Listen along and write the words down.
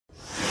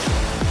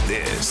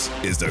This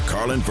is the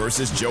Carlin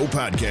versus Joe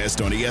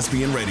podcast on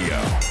ESPN Radio.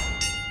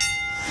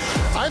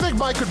 I think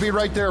Mike would be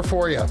right there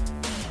for you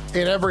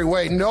in every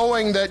way,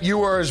 knowing that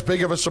you are as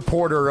big of a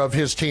supporter of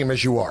his team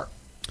as you are.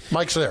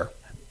 Mike's there.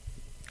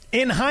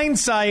 In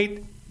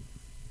hindsight,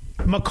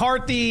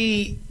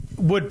 McCarthy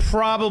would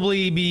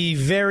probably be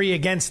very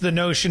against the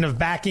notion of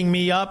backing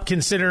me up,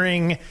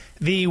 considering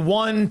the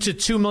 1 to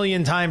 2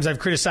 million times I've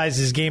criticized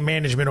his game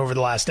management over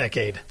the last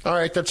decade. All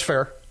right, that's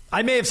fair.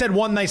 I may have said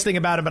one nice thing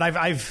about it, but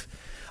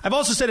I've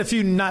also said a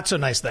few not so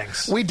nice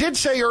things. We did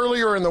say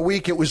earlier in the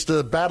week it was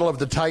the battle of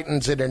the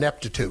Titans in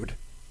ineptitude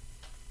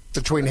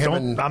between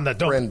him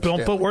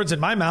Don't put words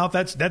in my mouth.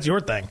 That's your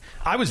thing.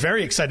 I was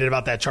very excited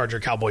about that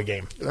Charger-Cowboy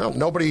game. Well,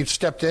 nobody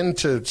stepped in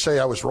to say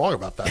I was wrong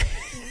about that.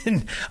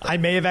 I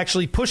may have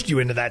actually pushed you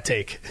into that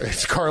take.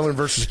 It's Carlin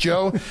versus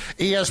Joe.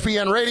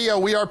 ESPN Radio,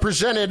 we are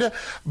presented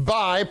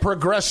by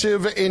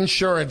Progressive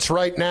Insurance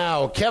right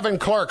now. Kevin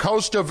Clark,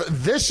 host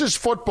of This is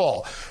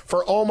Football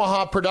for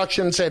Omaha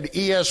Productions at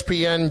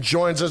ESPN,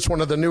 joins us,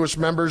 one of the newest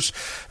members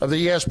of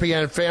the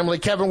ESPN family.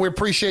 Kevin, we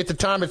appreciate the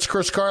time. It's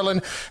Chris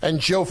Carlin and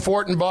Joe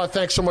Fortenbaugh.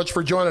 Thanks so much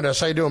for joining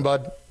us. How you doing,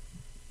 bud?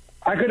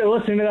 I could have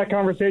listened to that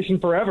conversation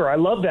forever. I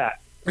love that.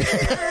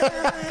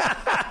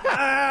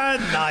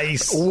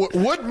 Nice.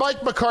 Would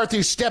Mike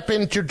McCarthy step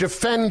in to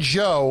defend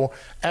Joe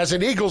as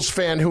an Eagles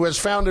fan who has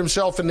found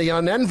himself in the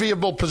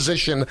unenviable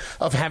position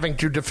of having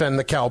to defend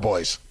the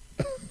Cowboys?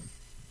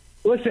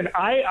 Listen,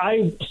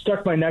 I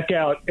stuck my neck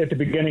out at the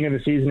beginning of the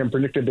season and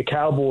predicted the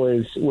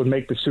Cowboys would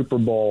make the Super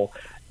Bowl.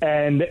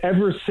 And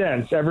ever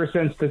since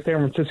the San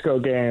Francisco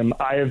game,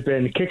 I have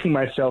been kicking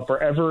myself for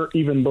ever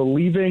even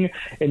believing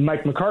in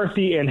Mike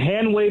McCarthy and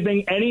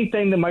hand-waving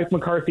anything that Mike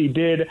McCarthy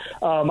did.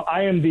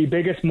 I am the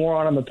biggest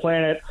moron on the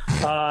planet,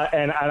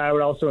 and I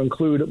would also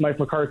include Mike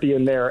McCarthy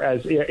in there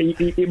as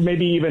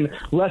maybe even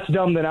less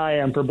dumb than I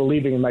am for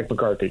believing in Mike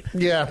McCarthy.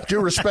 Yeah,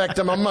 due respect,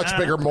 I'm a much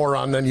bigger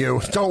moron than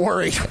you. Don't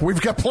worry.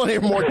 We've got plenty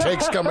of more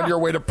takes coming your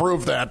way to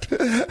prove that.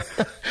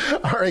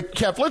 All right,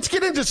 Kev, let's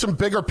get into some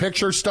bigger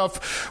picture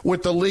stuff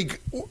with the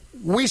league.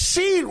 We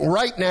see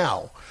right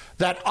now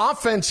that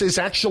offense is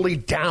actually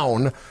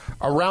down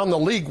around the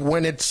league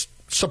when it's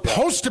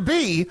supposed to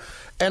be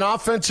an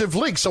offensive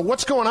league. So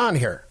what's going on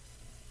here?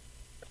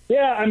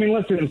 Yeah, I mean,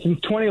 listen,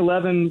 since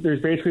 2011,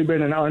 there's basically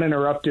been an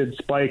uninterrupted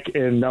spike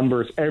in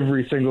numbers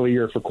every single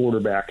year for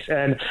quarterbacks.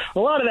 And a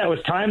lot of that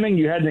was timing.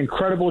 You had an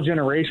incredible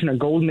generation, a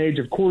golden age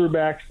of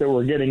quarterbacks that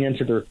were getting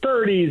into their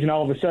 30s, and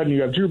all of a sudden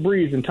you have Drew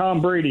Brees and Tom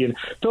Brady and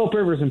Philip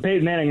Rivers and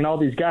Peyton Manning and all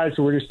these guys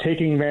who were just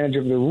taking advantage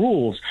of the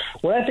rules.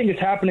 What I think is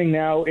happening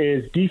now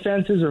is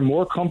defenses are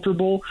more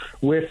comfortable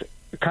with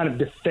kind of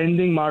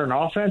defending modern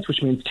offense,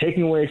 which means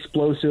taking away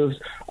explosives,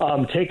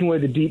 taking away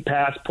the deep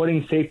pass,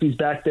 putting safeties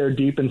back there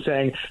deep and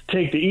saying,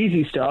 take the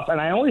easy stuff.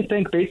 And I only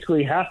think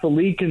basically half the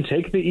league can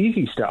take the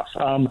easy stuff.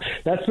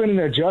 That's been an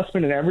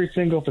adjustment in every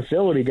single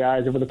facility,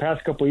 guys, over the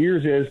past couple of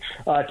years is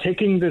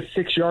taking the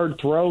 6-yard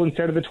throw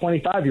instead of the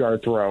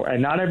 25-yard throw.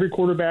 And not every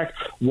quarterback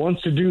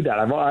wants to do that.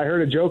 I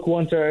heard a joke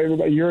once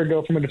a year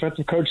ago from a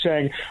defensive coach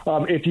saying,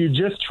 if you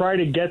just try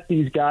to get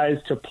these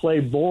guys to play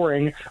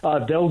boring,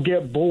 they'll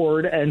get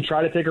bored and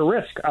try to take a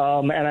risk.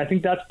 And I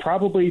think that's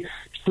probably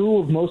true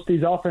of most of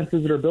these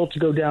offenses that are built to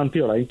go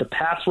downfield. I think the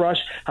pass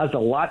rush has a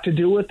lot to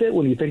do with it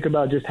when you think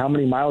about just how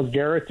many Myles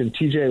Garretts and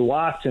T.J.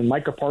 Watts and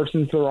Micah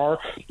Parsons there are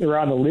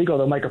around the league,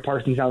 although Micah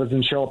Parsons now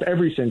doesn't show up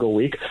every single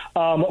week.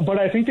 But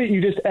I think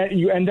that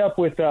you end up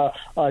with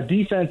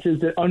defenses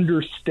that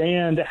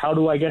understand how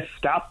to, I guess,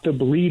 stop the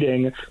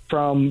bleeding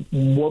from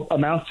what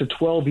amounts to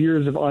 12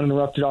 years of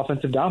uninterrupted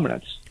offensive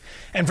dominance.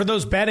 And for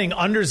those betting,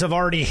 unders have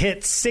already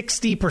hit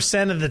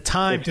 60% of the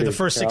time through the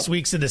first 6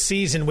 weeks of the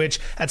season, which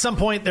at some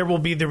point there will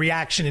be the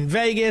reaction in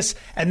Vegas,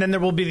 and then there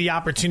will be the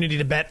opportunity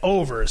to bet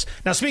overs.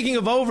 Now, speaking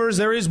of overs,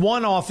 there is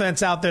one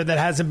offense out there that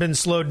hasn't been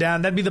slowed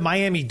down. That'd be the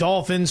Miami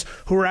Dolphins,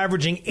 who are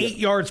averaging 8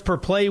 yards per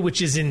play,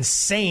 which is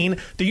insane.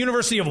 The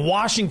University of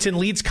Washington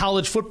leads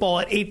college football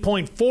at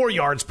 8.4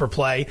 yards per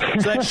play.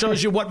 So that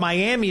shows you what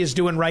Miami is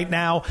doing right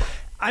now.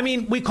 I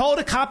mean, we call it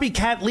a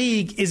copycat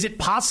league. Is it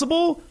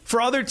possible for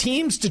other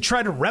teams to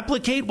try to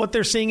replicate what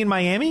they're seeing in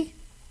Miami?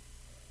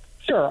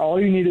 Sure. All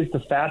you need is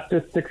the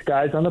fastest 6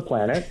 guys on the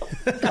planet.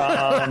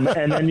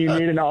 And then you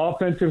need an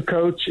offensive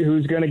coach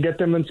who's going to get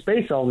them in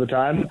space all the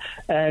time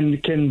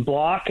and can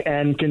block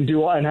and can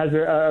do and has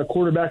a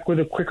quarterback with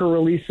a quicker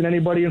release than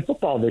anybody in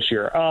football this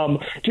year.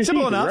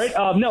 Simple enough.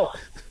 Right? No,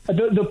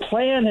 the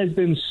plan has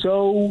been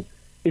so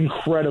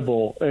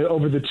incredible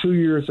over the 2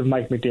 years of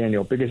Mike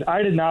McDaniel, because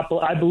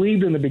I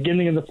believed in the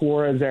beginning of the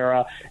Flores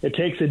era, it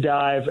takes a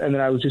dive, and then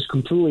I was just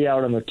completely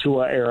out on the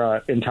Tua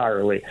era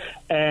entirely.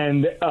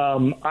 And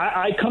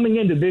I coming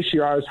into this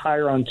year, I was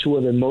higher on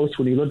Tua than most.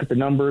 When you look at the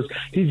numbers,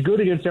 he's good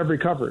against every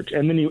coverage.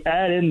 And then you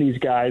add in these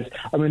guys.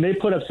 I mean, they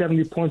put up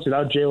 70 points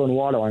without Jalen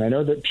Waddle, and I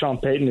know that Sean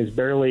Payton is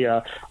barely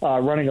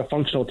running a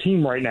functional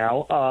team right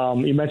now.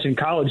 You mentioned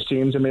college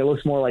teams. I mean, it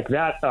looks more like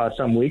that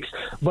some weeks.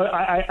 But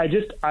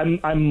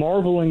I'm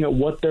marveling at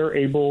what they're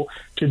able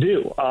to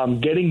do.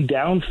 Getting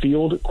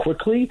downfield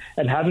quickly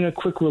and having a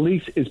quick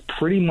release is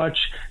pretty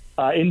much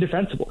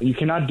indefensible. You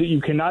cannot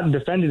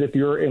defend it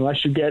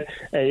unless you get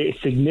a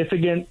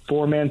significant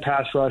 4-man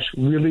pass rush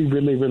really,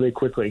 really, really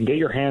quickly and get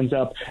your hands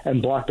up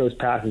and block those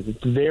passes.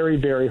 It's very,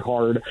 very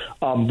hard.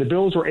 The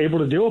Bills were able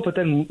to do it, but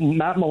then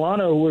Matt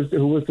Milano,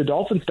 who was the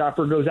Dolphin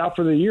stopper, goes out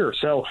for the year.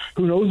 So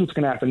who knows what's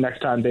going to happen next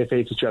time they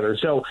face each other.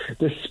 So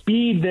the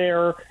speed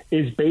there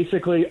is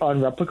basically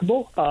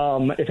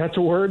unreplicable, if that's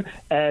a word,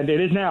 and it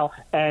is now.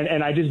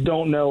 And I just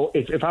don't know.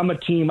 If I'm a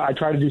team, I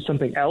try to do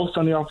something else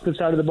on the offensive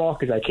side of the ball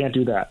because I can't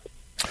do that.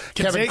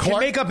 Can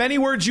make up any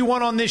words you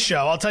want on this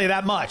show. I'll tell you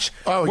that much.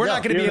 We're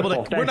not going to be able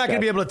to. We're not going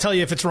to be able to tell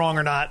you if it's wrong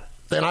or not.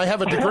 Then I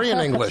have a degree in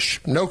English.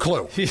 No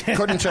clue.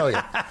 Couldn't tell you.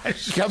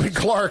 Kevin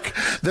Clark,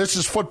 this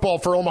is Football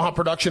for Omaha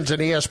Productions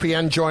and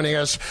ESPN joining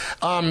us.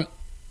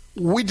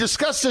 We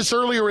discussed this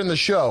earlier in the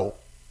show.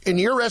 In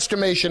your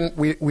estimation,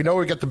 we know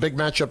we get the big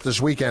matchup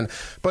this weekend,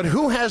 but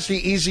who has the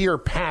easier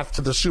path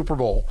to the Super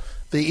Bowl,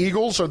 the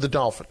Eagles or the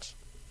Dolphins?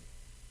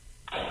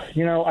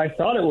 I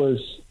thought it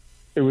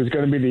was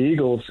going to be the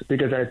Eagles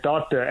because I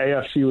thought the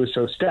AFC was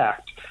so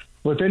stacked.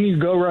 But then you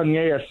go around the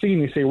AFC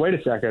and you say, wait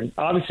a second.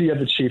 Obviously, you have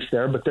the Chiefs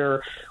there, but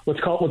they're let's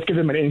give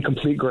them an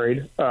incomplete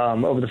grade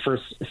over the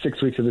first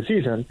 6 weeks of the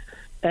season.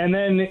 And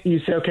then you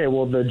say, okay,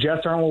 well, the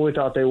Jets aren't what we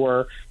thought they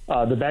were.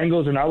 The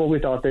Bengals are not what we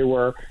thought they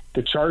were.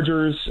 The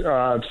Chargers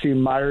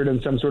seem mired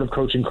in some sort of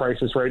coaching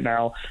crisis right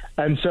now.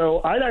 And so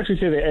I'd actually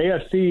say the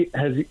AFC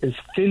has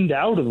thinned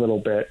out a little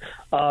bit.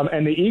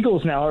 And the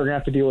Eagles now are going to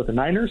have to deal with the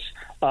Niners.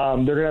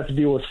 They're going to have to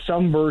deal with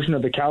some version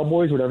of the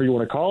Cowboys, whatever you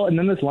want to call it. And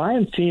then this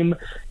Lions team,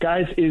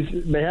 guys,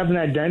 they have an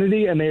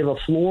identity and they have a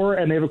floor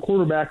and they have a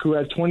quarterback who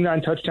has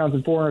 29 touchdowns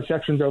and 4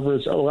 interceptions over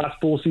his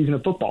last full season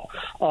of football.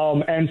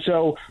 And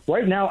so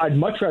right now, I'd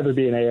much rather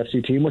be an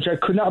AFC team, which I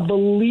could not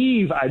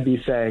believe I'd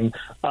be saying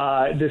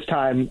this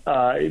time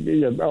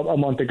a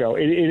month ago.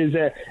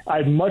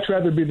 I'd much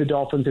rather be the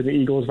Dolphins than the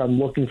Eagles if I'm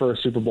looking for a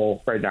Super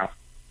Bowl right now.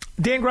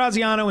 Dan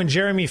Graziano and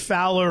Jeremy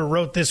Fowler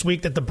wrote this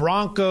week that the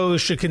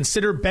Broncos should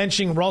consider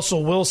benching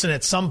Russell Wilson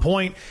at some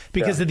point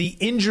because of the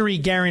injury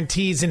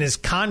guarantees in his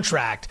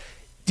contract.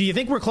 Do you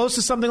think we're close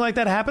to something like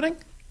that happening?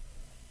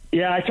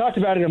 Yeah, I talked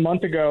about it a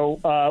month ago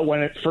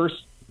when it first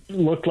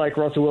looked like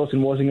Russell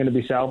Wilson wasn't going to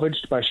be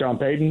salvaged by Sean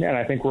Payton, and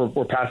I think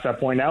we're past that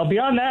point now.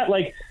 Beyond that,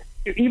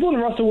 even when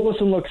Russell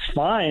Wilson looks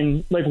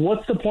fine,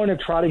 what's the point of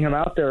trotting him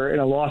out there in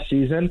a lost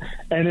season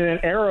and in an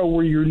era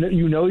where you're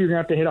going to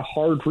have to hit a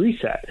hard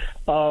reset?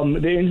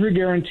 The injury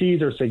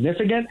guarantees are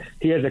significant.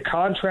 He has a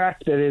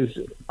contract that is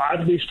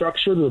oddly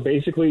structured where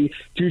basically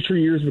future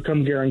years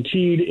become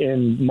guaranteed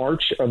in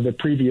March of the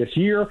previous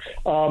year.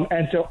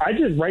 And so I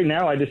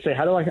just say,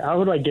 how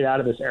do I get out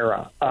of this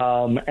era?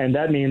 And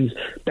that means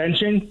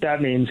benching.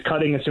 That means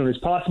cutting as soon as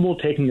possible,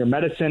 taking your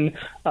medicine.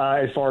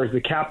 As far as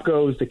the cap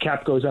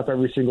goes up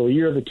every single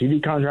year. The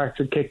TV contracts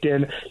are kicked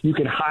in. You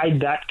can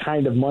hide that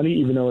kind of money,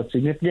 even though it's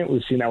significant.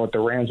 We've seen that with the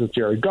Rams with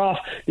Jared Goff.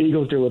 The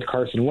Eagles do it with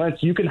Carson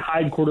Wentz. You can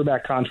hide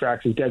quarterback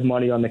contracts as dead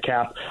money on the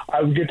cap.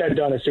 I would get that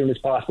done as soon as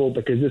possible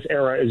because this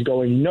era is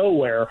going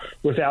nowhere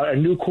without a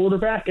new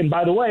quarterback. And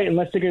by the way,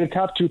 unless they get a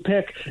top 2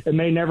 pick, it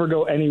may never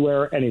go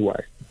anywhere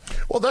anyway.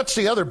 Well, that's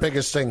the other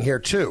biggest thing here,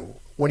 too.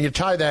 When you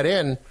tie that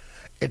in,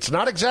 it's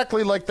not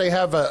exactly like they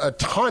have a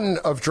ton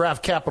of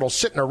draft capital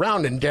sitting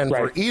around in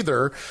Denver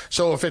either.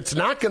 So if it's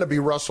not going to be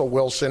Russell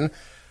Wilson,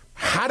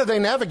 how do they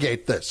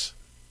navigate this?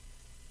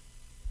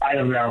 I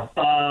don't know.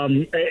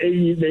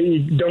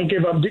 You don't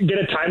give up. Get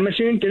a time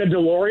machine, get a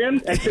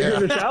DeLorean, and figure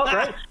this out,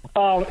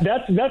 right?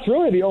 That's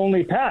really the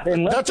only path.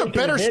 That's a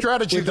better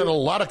strategy than a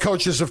lot of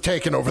coaches have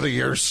taken over the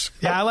years.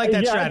 Yeah, I like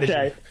that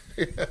strategy.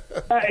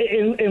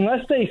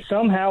 Unless they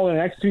somehow in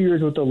the next 2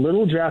 years with the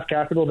little draft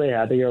capital they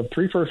had, they have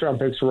 3 first-round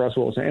picks for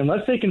Russell Wilson.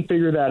 Unless they can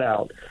figure that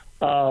out,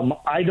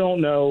 I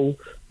don't know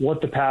what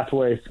the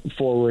pathway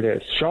forward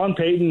is. Sean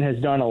Payton has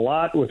done a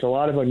lot with a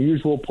lot of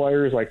unusual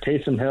players like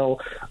Taysom Hill,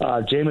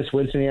 Jameis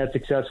Winston he had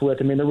success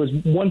with. I mean, there was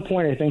one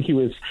point I think he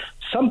was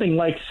something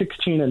like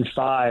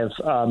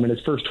 16-5 in his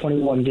first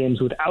 21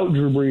 games without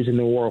Drew Brees in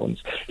New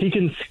Orleans. He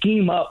can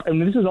scheme up, and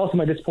this is also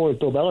my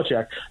disappointment with Bill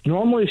Belichick.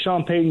 Normally,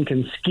 Sean Payton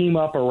can scheme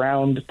up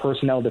around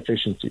personnel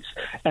deficiencies,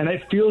 and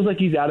it feels like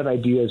he's out of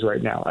ideas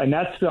right now. And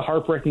that's the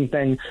heartbreaking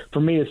thing for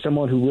me as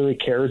someone who really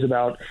cares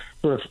about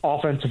sort of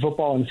offensive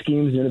football and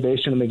schemes and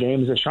innovation in the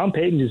game is that Sean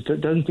Payton just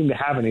doesn't seem to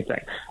have anything.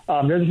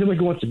 Doesn't seem like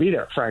he wants to be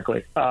there,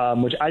 frankly,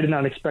 which I did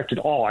not expect at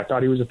all. I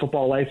thought he was a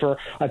football lifer.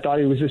 I thought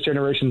he was this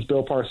generation's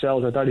Bill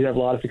Parcells. I thought he'd have a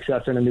lot of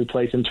success in a new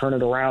place and turn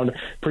it around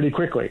pretty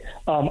quickly.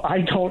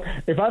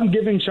 If I'm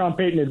giving Sean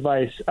Payton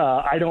advice,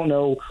 I don't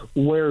know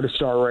where to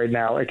start right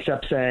now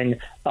except saying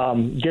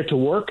get to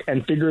work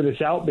and figure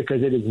this out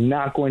because it is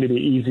not going to be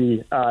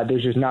easy.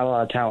 There's just not a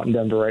lot of talent in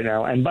Denver right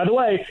now. And by the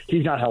way,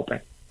 he's not helping.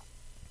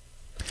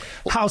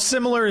 How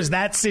similar is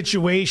that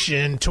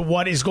situation to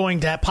what is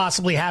going to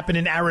possibly happen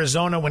in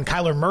Arizona when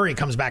Kyler Murray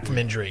comes back from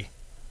injury?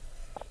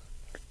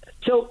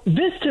 So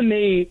this, to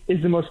me,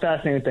 is the most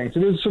fascinating thing. So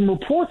there's some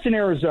reports in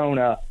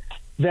Arizona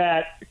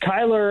that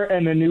Kyler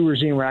and the new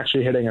regime were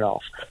actually hitting it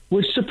off,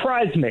 which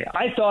surprised me.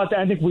 I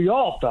think we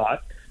all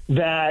thought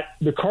that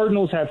the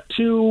Cardinals have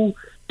two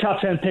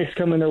top 10 picks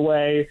coming their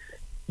way.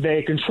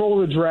 They control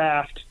the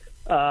draft.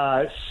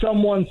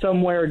 Someone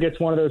somewhere gets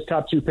one of those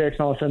top 2 picks,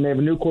 and all of a sudden they have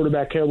a new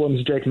quarterback, Caleb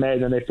Williams, Drake May,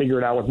 and then they figure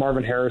it out with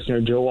Marvin Harrison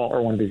or Joe Alt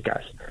or one of these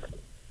guys.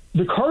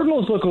 The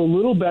Cardinals look a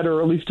little better,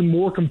 or at least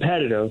more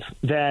competitive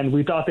than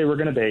we thought they were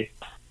going to be.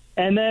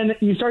 And then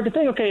you start to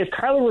think, okay, if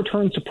Kyler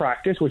returns to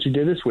practice, which he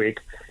did this week,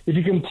 if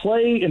he can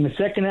play in the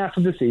second half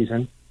of the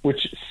season,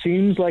 which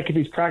seems like if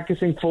he's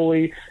practicing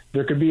fully,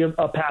 there could be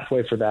a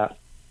pathway for that.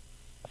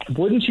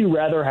 Wouldn't you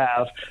rather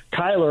have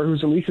Kyler,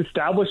 who's at least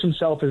established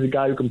himself as a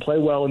guy who can play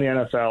well in the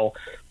NFL,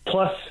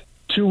 plus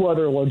 2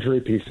 other luxury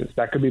pieces?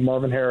 That could be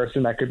Marvin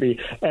Harrison. That could be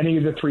any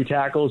of the 3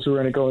 tackles who are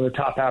going to go in the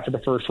top half of the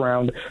first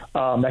round.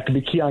 That could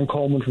be Keon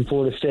Coleman from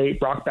Florida State,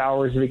 Brock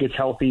Bowers if he gets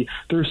healthy.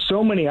 There's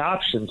so many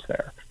options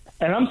there.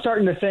 And I'm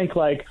starting to think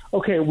like,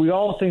 okay, we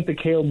all think that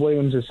Caleb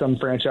Williams is some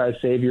franchise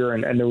savior,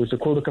 and there was a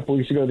quote a couple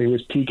weeks ago that he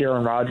was peak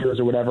Aaron Rodgers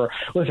or whatever.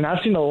 Listen,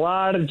 I've seen a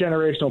lot of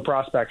generational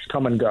prospects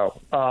come and go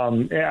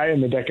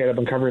in the decade I've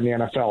been covering the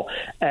NFL,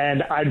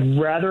 and I'd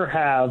rather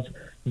have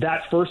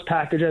that first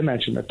package I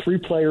mentioned, the 3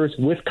 players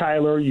with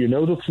Kyler,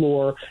 the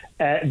floor,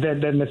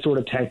 than the sort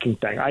of tanking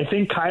thing. I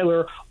think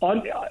Kyler,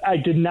 I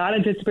did not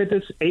anticipate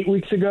this 8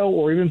 weeks ago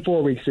or even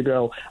 4 weeks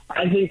ago.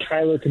 I think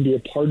Kyler can be a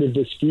part of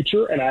this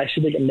future, and I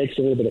actually think it makes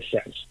a little bit of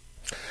sense.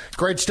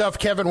 Great stuff,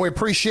 Kevin. We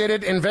appreciate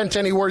it. Invent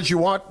any words you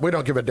want. We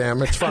don't give a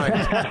damn. It's fine.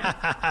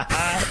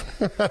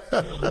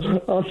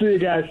 I'll see you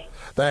guys.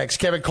 Thanks,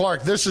 Kevin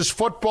Clark. This is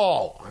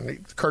football,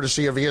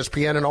 courtesy of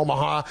ESPN and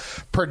Omaha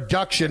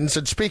Productions.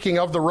 And speaking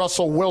of the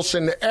Russell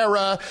Wilson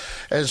era,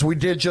 as we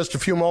did just a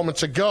few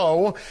moments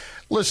ago,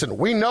 listen,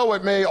 we know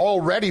it may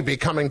already be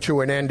coming to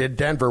an end in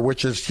Denver,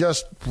 which is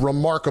just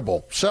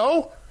remarkable.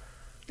 So,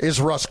 is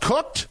Russ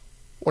cooked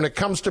when it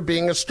comes to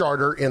being a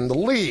starter in the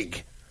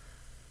league?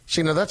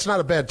 See, now that's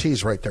not a bad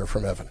tease right there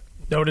from Evan.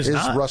 No, it is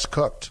not. Is Russ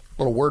cooked?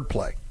 A little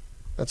wordplay.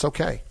 That's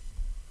okay.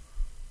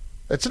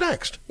 It's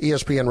next.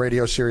 ESPN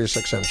Radio, Sirius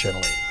XM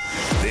Channel 8.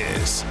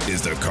 This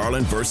is the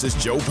Carlin versus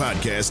Joe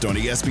podcast on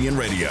ESPN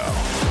Radio.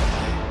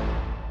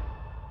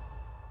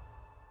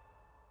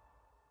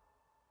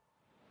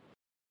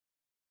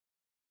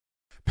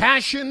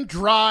 Passion,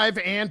 drive,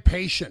 and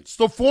patience.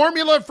 The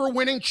formula for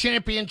winning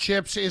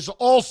championships is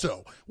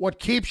also what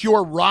keeps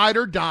your ride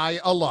or die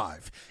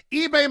alive.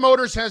 eBay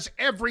Motors has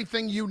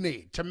everything you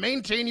need to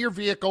maintain your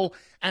vehicle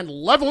and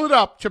level it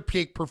up to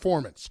peak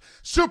performance.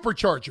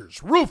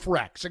 Superchargers, roof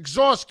racks,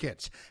 exhaust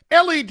kits,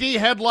 LED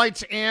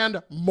headlights,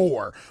 and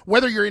more.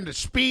 Whether you're into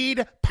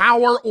speed,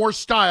 power, or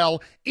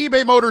style,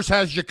 eBay Motors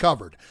has you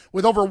covered.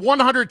 With over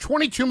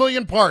 122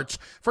 million parts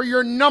for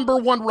your number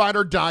one ride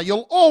or die,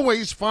 you'll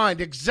always find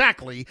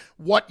exactly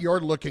what you're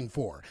looking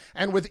for.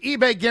 And with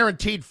eBay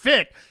Guaranteed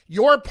Fit,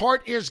 your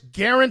part is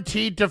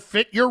guaranteed to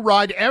fit your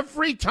ride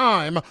every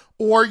time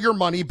or your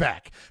money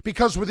back.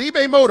 Because with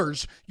eBay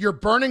Motors, you're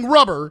burning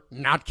rubber,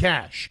 not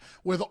cash.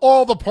 With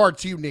all the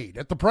parts you need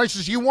at the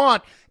prices you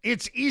want,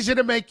 it's easy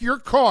to make your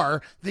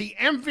car the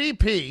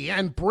MVP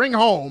and bring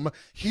home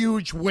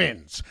huge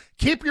wins.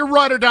 Keep your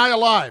ride or die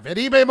alive at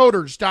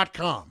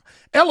ebaymotors.com.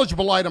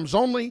 Eligible items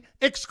only.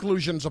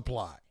 Exclusions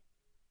apply.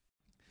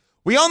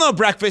 We all know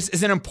breakfast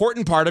is an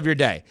important part of your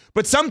day,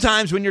 but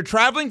sometimes when you're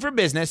traveling for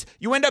business,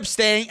 you end up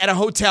staying at a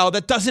hotel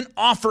that doesn't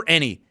offer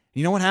any.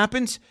 You know what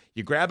happens?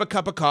 You grab a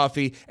cup of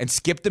coffee and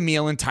skip the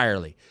meal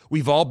entirely.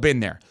 We've all been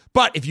there.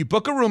 But if you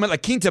book a room at La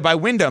Quinta by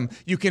Wyndham,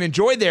 you can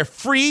enjoy their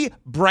free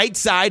Bright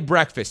Side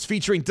breakfast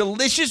featuring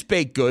delicious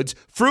baked goods,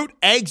 fruit,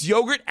 eggs,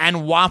 yogurt,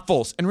 and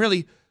waffles. And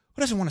really, who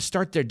doesn't want to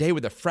start their day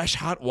with a fresh,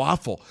 hot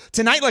waffle?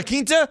 Tonight, La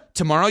Quinta,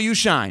 tomorrow you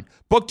shine.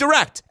 Book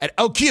direct at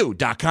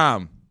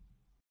lq.com.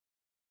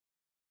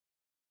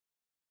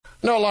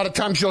 No, a lot of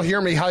times you'll hear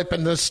me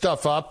hyping this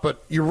stuff up,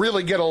 but you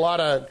really get a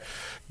lot of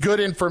good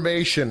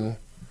information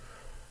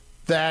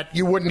that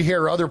you wouldn't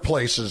hear other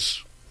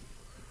places.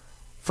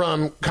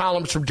 From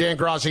columns from Dan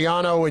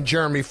Graziano and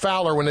Jeremy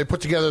Fowler when they put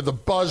together the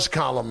Buzz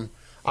column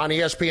on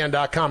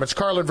ESPN.com. It's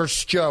Carlin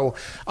versus Joe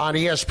on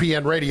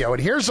ESPN Radio.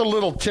 And here's a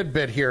little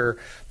tidbit here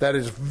that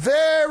is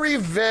very,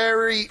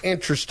 very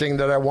interesting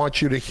that I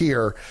want you to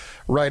hear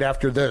right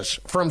after this.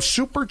 From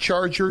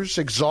superchargers,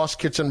 exhaust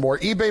kits, and more,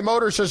 eBay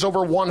Motors has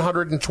over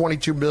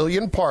 122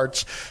 million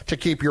parts to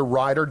keep your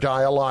ride or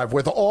die alive.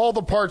 With all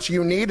the parts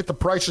you need at the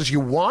prices you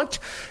want,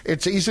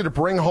 it's easy to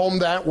bring home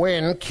that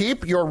win.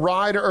 Keep your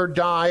ride or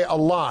die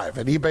alive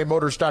at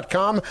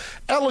ebaymotors.com.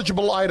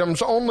 Eligible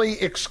items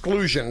only.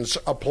 Exclusions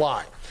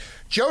apply.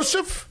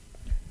 Joseph,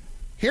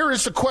 here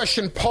is the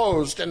question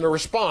posed and the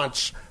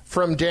response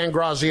from Dan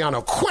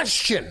Graziano.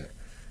 Question,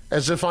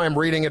 as if I'm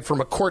reading it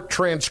from a court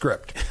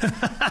transcript.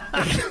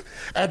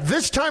 At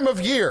this time of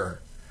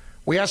year,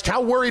 we asked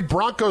how worried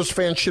Broncos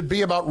fans should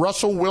be about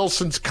Russell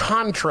Wilson's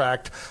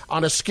contract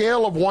on a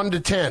scale of 1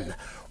 to 10.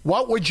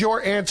 What would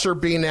your answer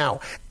be now?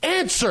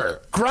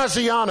 Answer,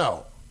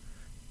 Graziano.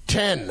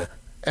 10.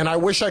 and I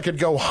wish I could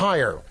go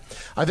higher.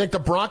 I think the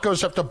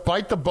Broncos have to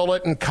bite the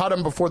bullet and cut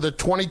him before the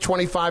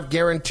 2025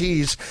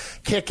 guarantees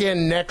kick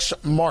in next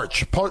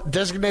March.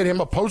 Designate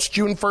him a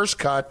post-June 1st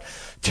cut.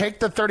 Take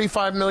the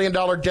 $35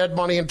 million dead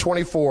money in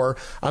 24,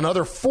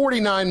 another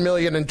 $49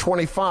 million in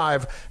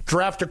 25,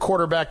 draft a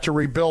quarterback to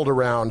rebuild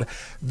around.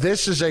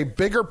 This is a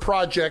bigger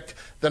project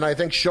than I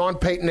think Sean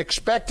Payton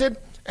expected,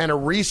 and a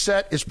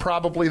reset is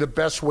probably the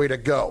best way to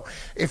go.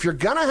 If you're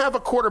going to have a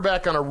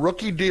quarterback on a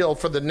rookie deal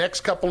for the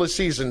next couple of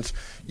seasons,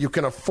 you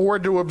can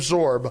afford to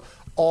absorb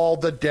all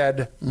the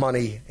dead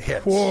money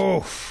hits.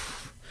 Whoa.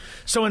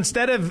 So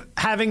instead of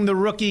having the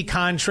rookie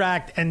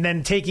contract and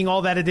then taking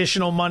all that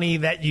additional money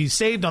that you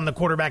saved on the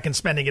quarterback and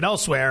spending it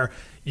elsewhere,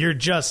 you're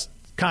just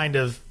kind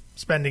of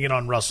spending it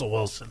on Russell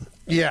Wilson.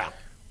 Yeah.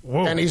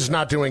 Whoa. And he's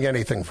not doing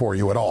anything for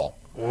you at all.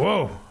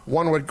 Whoa.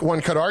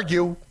 One could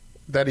argue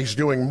that he's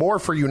doing more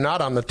for you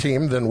not on the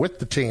team than with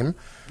the team.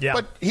 Yeah.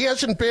 But he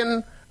hasn't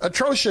been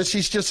atrocious.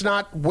 He's just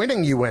not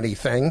winning you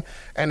anything.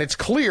 And it's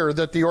clear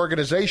that the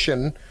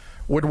organization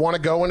would want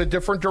to go in a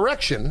different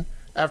direction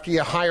after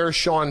you hire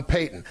Sean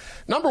Payton.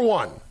 Number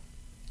one,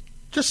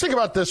 just think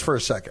about this for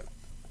a second.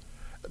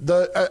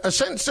 A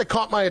sentence that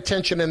caught my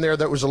attention in there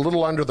that was a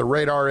little under the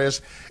radar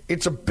is,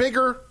 it's a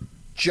bigger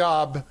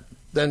job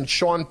than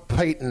Sean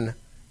Payton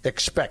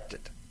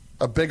expected,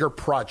 a bigger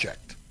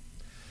project.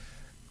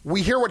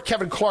 We hear what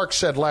Kevin Clark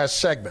said last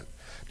segment.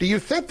 Do you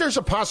think there's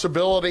a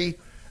possibility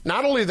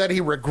not only that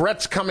he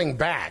regrets coming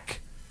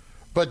back,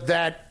 but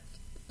that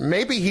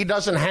maybe he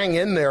doesn't hang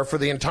in there for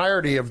the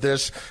entirety of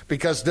this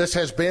because this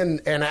has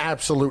been an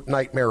absolute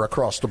nightmare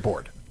across the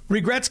board?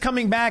 Regrets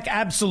coming back?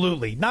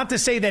 Absolutely. Not to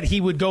say that he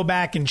would go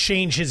back and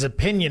change his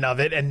opinion of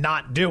it and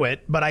not do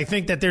it, but I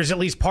think that there's at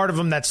least part of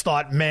him that's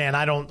thought, man,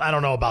 I don't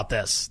know about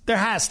this. There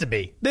has to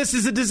be. This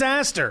is a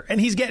disaster,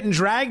 and he's getting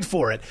dragged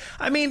for it.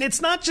 I mean,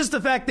 it's not just the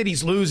fact that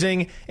he's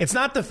losing. It's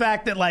not the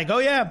fact that, like, oh,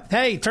 yeah,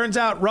 hey, turns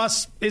out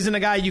Russ isn't a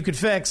guy you could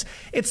fix.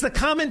 It's the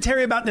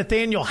commentary about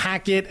Nathaniel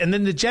Hackett, and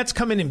then the Jets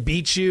come in and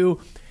beat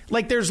you.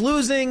 Like, there's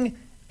losing.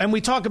 And we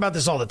talk about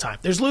this all the time.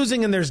 There's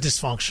losing and there's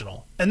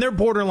dysfunctional. And they're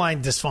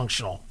borderline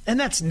dysfunctional. And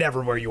that's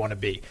never where you want to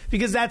be,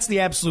 because that's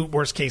the absolute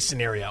worst case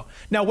scenario.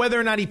 Now, whether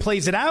or not he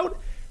plays it out,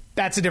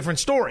 that's a different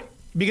story.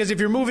 Because if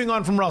you're moving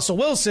on from Russell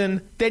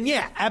Wilson, then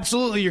yeah,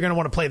 absolutely you're going to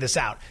want to play this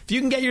out. If you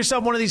can get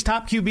yourself one of these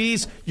top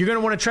QBs, you're going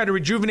to want to try to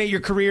rejuvenate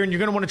your career, and you're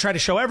going to want to try to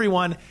show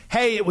everyone,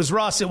 hey, it was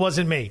Russ, it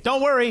wasn't me.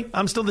 Don't worry,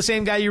 I'm still the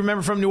same guy you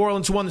remember from New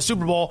Orleans who won the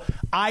Super Bowl.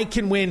 I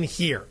can win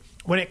here.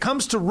 When it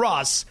comes to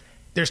Russ,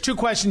 there's two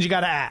questions you got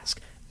to ask.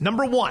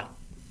 Number one,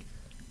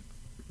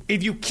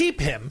 if you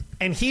keep him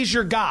and he's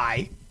your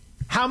guy,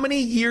 how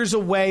many years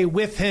away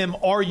with him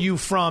are you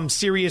from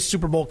serious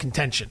Super Bowl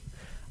contention?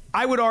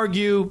 I would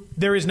argue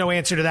there is no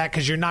answer to that,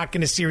 because you're not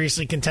going to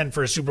seriously contend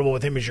for a Super Bowl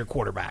with him as your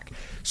quarterback.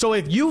 So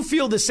if you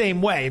feel the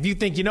same way, if you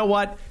think, you know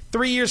what,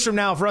 3 years from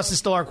now, if Russ is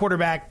still our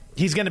quarterback,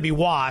 he's going to be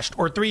washed,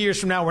 or 3 years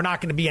from now, we're not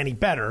going to be any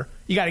better,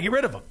 you got to get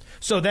rid of him.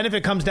 So then if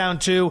it comes down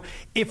to,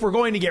 if we're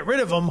going to get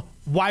rid of him,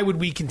 why would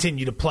we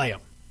continue to play him?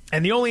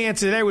 And the only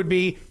answer there would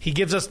be, he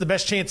gives us the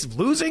best chance of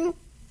losing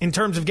in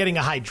terms of getting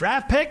a high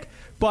draft pick,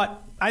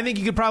 but I think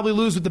you could probably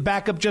lose with the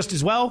backup just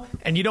as well,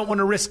 and you don't want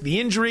to risk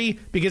the injury,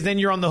 because then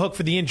you're on the hook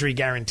for the injury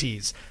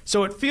guarantees.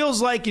 So it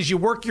feels like as you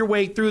work your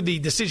way through the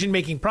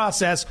decision-making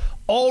process,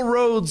 all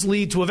roads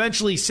lead to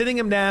eventually sitting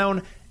him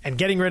down and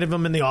getting rid of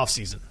him in the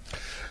offseason.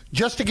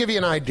 Just to give you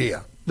an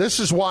idea, this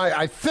is why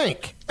I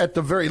think, at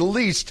the very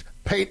least,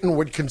 Payton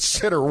would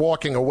consider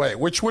walking away,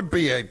 which would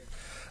be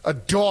a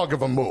dog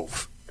of a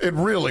move. It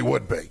really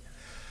would be.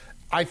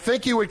 I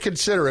think you would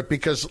consider it,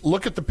 because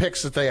look at the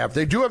picks that they have.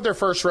 They do have their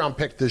first-round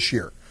pick this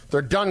year.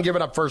 They're done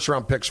giving up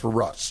first-round picks for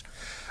Russ.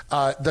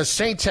 The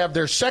Saints have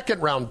their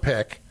second-round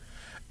pick,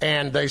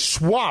 and they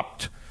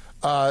swapped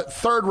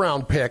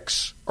third-round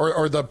picks,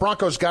 or the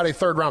Broncos got a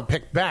third-round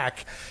pick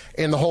back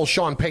in the whole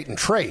Sean Payton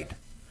trade.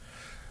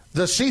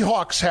 The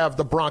Seahawks have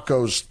the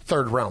Broncos'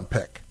 third-round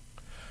pick.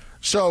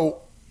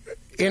 So,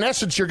 in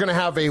essence, you're going to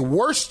have a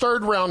worse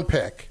third-round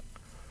pick,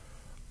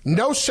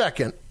 no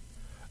second.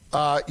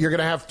 You're going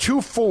to have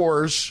 2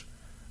 fours,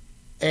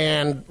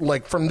 and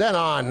like from then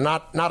on,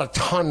 not a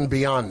ton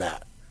beyond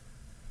that.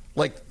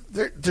 Like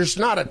there's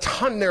not a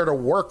ton there to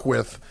work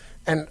with.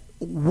 And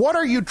what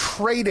are you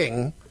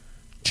trading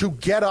to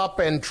get up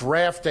and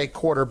draft a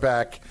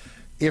quarterback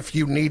if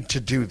you need to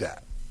do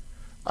that?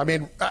 I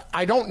mean,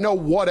 I don't know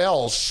what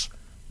else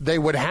they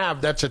would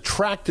have that's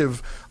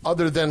attractive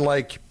other than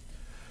like,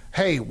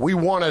 hey, we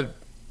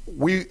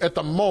at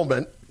the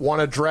moment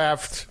want to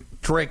draft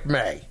Drake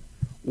May.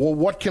 Well,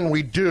 what can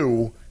we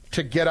do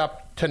to get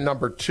up to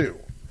number 2?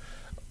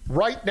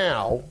 Right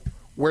now,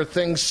 where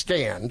things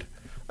stand,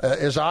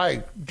 as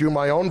I do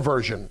my own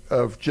version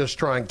of just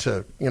trying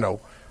to,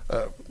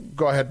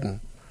 go ahead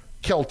and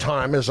kill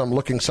time as I'm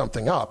looking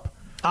something up.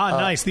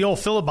 Nice. The old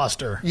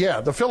filibuster.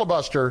 Yeah, the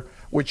filibuster,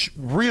 which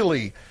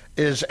really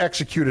is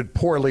executed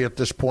poorly at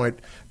this point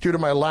due to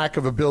my lack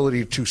of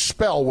ability to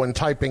spell when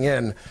typing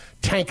in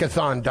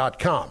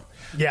Tentathon.com.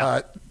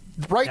 Yeah.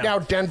 Right now,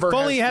 Denver. If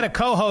only you had a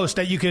co-host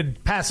that you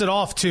could pass it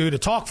off to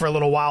talk for a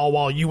little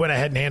while you went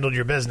ahead and handled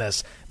your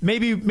business.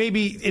 Maybe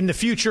in the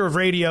future of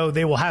radio,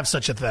 they will have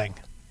such a thing.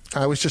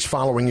 I was just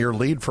following your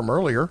lead from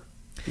earlier.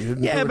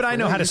 Yeah, but I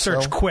know how to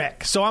search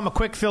quick. So I'm a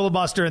quick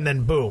filibuster, and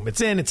then boom,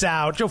 it's in, it's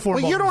out. Joe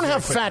Fortenbaugh. Well, you don't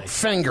have fat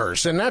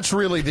fingers, and that's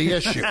really the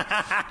issue.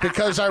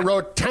 Because I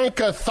wrote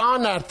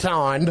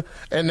Tentathon,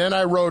 and then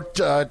I wrote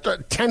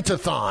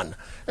Tentathon,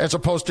 as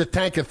opposed to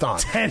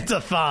Tankathon.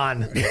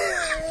 Tentathon.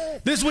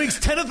 This week's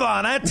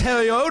Tentathon at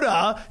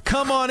Toyota.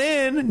 Come on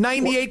in.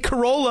 98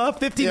 Corolla,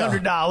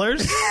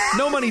 $1,500.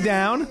 No money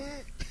down.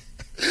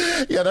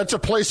 Yeah, that's a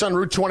place on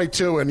Route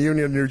 22 in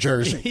Union, New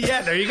Jersey.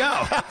 Yeah, there you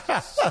go.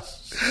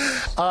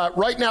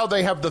 Right now,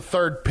 they have the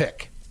third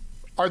pick.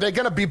 Are they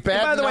going to be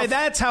bad? By the way,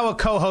 that's how a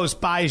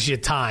co-host buys you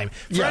time.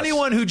 For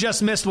anyone who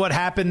just missed what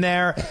happened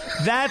there,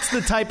 that's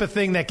the type of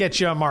thing that gets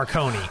you a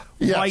Marconi.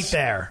 Yes. Right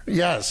there.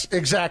 Yes,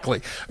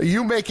 exactly.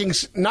 You making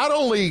not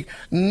only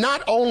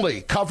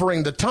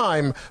covering the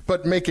time,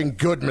 but making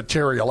good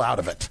material out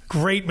of it.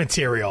 Great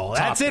material.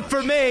 That's it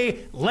for me.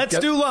 Let's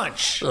do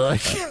lunch.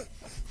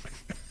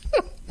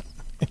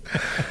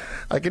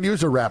 I could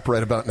use a wrap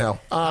right about now.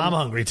 I'm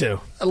hungry too.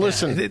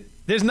 Listen. Yeah.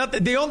 There's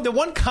nothing. The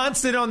one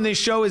constant on this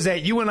show is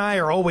that you and I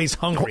are always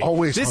hungry.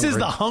 This is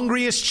the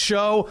hungriest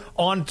show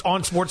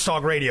on Sports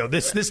Talk Radio.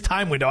 This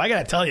time window, I got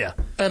to tell you.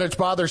 And it's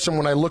bothersome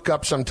when I look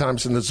up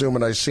sometimes in the Zoom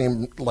and I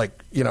seem like,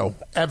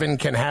 Evan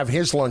can have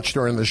his lunch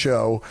during the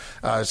show.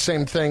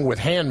 Same thing with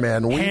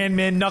Handman.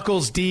 Handman,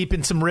 knuckles deep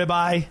in some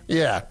ribeye.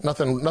 Yeah,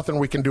 nothing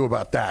we can do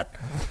about that.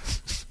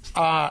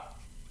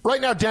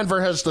 Right now,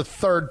 Denver has the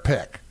third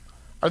pick.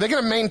 Are they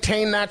going to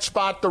maintain that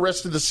spot the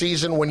rest of the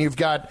season when you've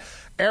got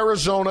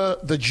Arizona,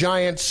 the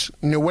Giants,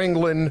 New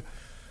England?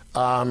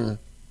 I'll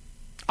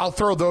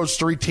throw those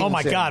three teams in. Oh,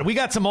 my God. We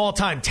got some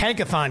all-time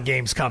Tankathon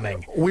games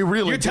coming. We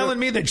really You're telling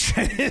me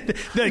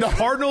the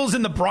Cardinals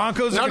and the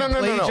Broncos are going to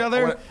play each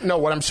other?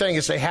 What I'm saying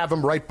is they have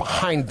them right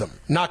behind them,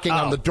 knocking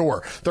on the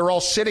door. They're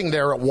all sitting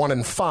there at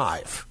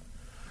 1-5.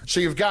 So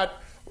you've got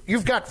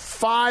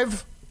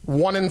 5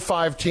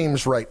 1-5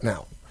 teams right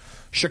now.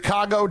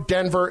 Chicago,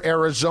 Denver,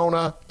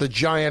 Arizona, the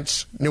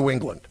Giants, New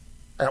England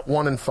at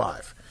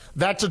 1-5.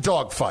 That's a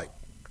dogfight.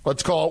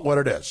 Let's call it what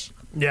it is.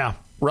 Yeah.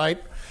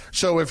 Right?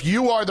 So if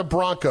you are the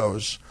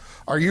Broncos,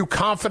 are you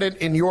confident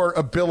in your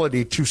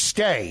ability to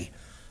stay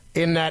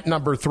in that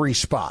number 3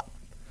 spot?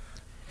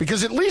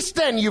 Because at least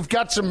then you've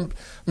got some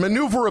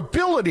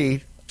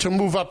maneuverability to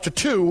move up to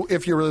 2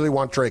 if you really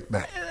want Drake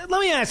May.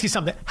 Let me ask you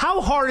something. How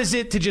hard is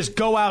it to just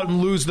go out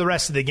and lose the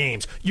rest of the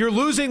games? You're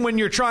losing when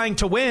you're trying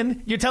to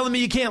win. You're telling me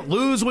you can't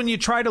lose when you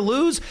try to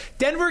lose?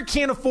 Denver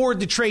can't afford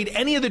to trade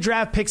any of the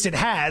draft picks it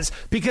has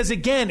because,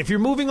 again, if you're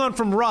moving on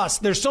from Russ,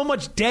 there's so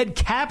much dead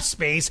cap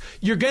space,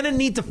 you're going to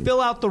need to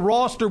fill out the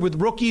roster with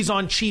rookies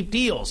on cheap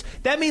deals.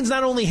 That means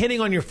not only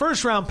hitting on your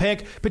first-round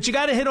pick, but you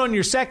got to hit on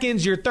your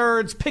seconds, your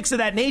thirds, picks of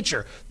that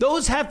nature.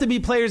 Those have to be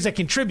players that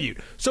contribute.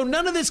 So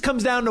none of this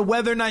comes down to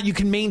whether or not you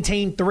can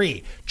maintain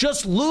 3.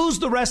 Just lose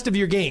the rest of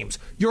your games.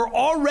 You're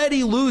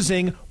already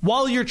losing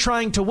while you're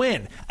trying to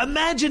win.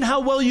 Imagine how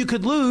well you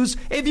could lose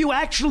if you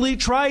actually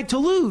tried to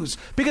lose,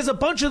 because a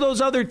bunch of those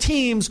other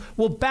teams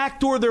will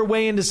backdoor their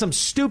way into some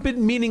stupid,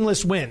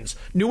 meaningless wins.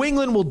 New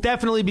England will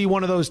definitely be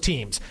one of those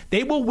teams.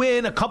 They will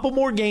win a couple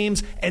more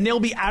games, and they'll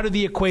be out of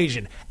the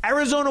equation.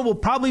 Arizona will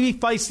probably be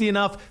feisty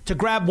enough to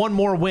grab one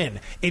more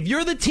win. If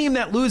you're the team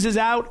that loses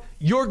out,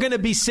 you're going to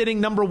be sitting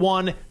number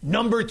 1,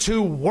 number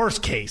 2,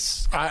 worst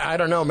case. I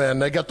don't know, man.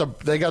 They got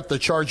the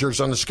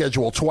Chargers on the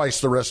schedule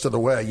twice the rest of the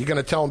way. You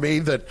going to tell me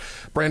that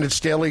Brandon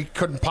Staley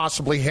couldn't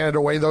possibly hand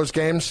away those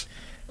games?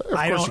 Of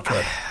course he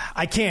could.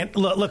 I can't.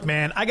 Look,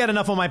 man, I got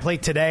enough on my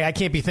plate today. I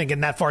can't be thinking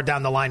that far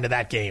down the line to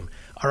that game.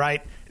 All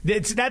right?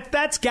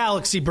 That's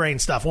galaxy brain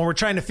stuff when we're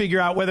trying to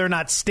figure out whether or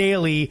not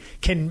Staley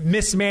can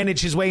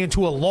mismanage his way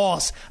into a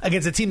loss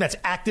against a team that's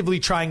actively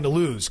trying to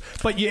lose.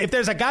 But if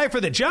there's a guy for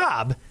the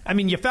job, I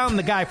mean, you found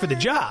the guy for the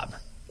job.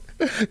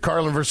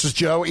 Carlin versus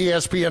Joe,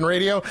 ESPN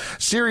Radio,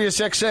 Sirius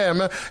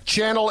XM,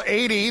 Channel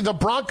 80. The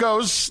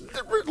Broncos,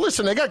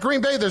 listen, they got Green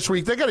Bay this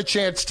week. They got a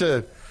chance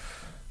to,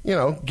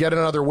 get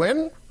another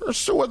win.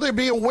 So would they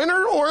be a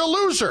winner or a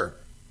loser?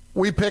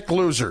 We pick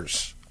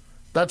losers.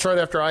 That's right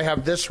after I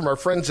have this from our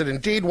friends at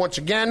Indeed. Once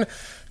again,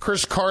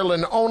 Chris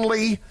Carlin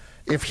only.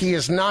 If he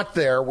is not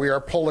there, we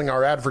are pulling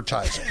our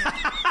advertising.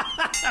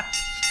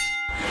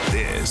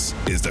 This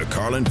is the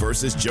Carlin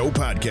versus Joe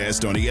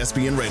podcast on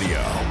ESPN Radio.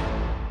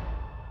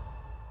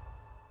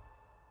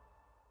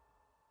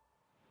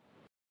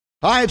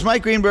 Hi, it's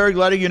Mike Greenberg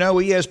letting you know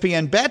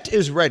ESPN Bet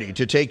is ready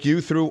to take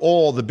you through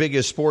all the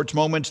biggest sports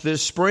moments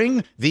this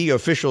spring. The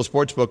official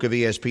sportsbook of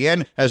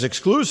ESPN has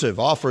exclusive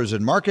offers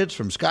and markets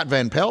from Scott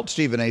Van Pelt,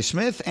 Stephen A.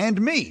 Smith,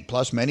 and me,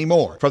 plus many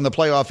more. From the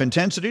playoff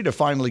intensity to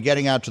finally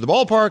getting out to the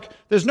ballpark,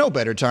 there's no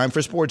better time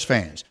for sports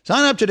fans.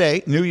 Sign up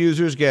today. New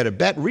users get a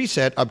bet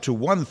reset up to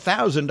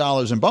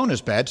 $1,000 in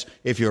bonus bets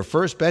if your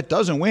first bet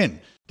doesn't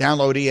win.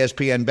 Download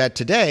ESPN Bet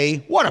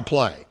today. What a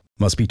play.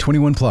 Must be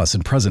 21 plus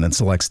and present in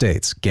select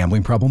states.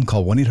 Gambling problem?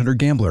 Call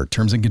 1-800-GAMBLER.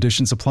 Terms and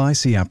conditions apply.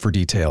 See app for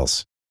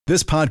details.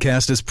 This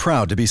podcast is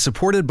proud to be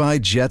supported by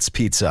Jets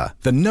Pizza,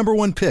 the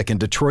 #1 pick in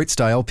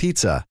Detroit-style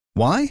pizza.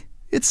 Why?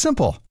 It's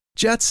simple.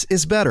 Jets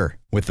is better.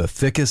 With the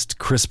thickest,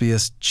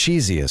 crispiest,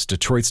 cheesiest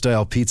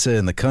Detroit-style pizza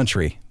in the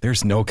country,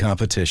 there's no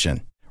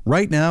competition.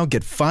 Right now,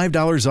 get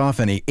 $5 off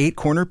any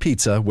 8-corner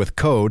pizza with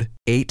code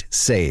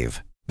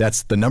 8SAVE.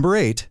 That's the number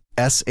 8,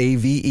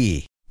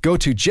 SAVE. Go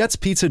to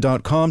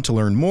jetspizza.com to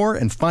learn more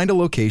and find a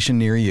location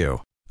near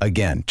you.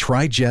 Again,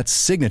 try Jet's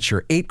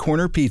signature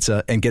 8-corner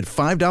pizza and get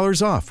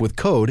 $5 off with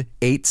code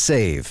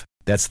 8SAVE.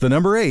 That's the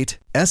number 8,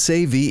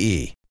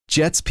 SAVE.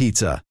 Jet's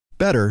Pizza.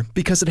 Better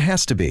because it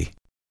has to be.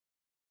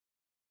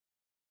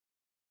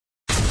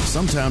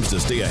 Sometimes to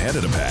stay ahead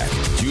of the pack,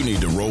 you need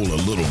to roll a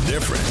little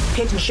different.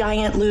 Pick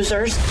giant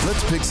losers.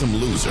 Let's pick some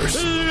losers.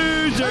 All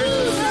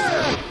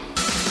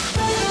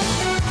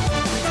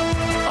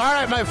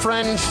right, my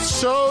friends.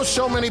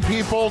 So many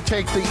people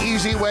take the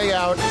easy way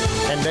out,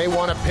 and they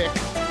want to pick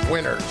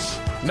winners.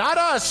 Not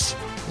us.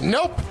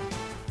 Nope.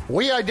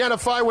 We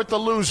identify with the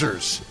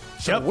losers.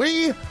 So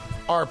we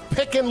are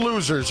picking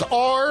losers.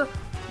 Are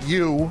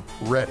you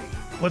ready?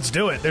 Let's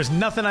do it. There's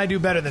nothing I do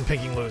better than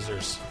picking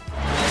losers.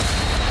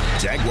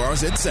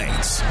 Jaguars at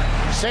Saints.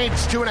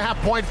 Saints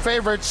 2.5-point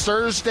favorites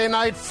Thursday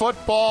night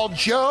football.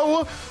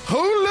 Joe,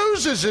 who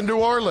loses in New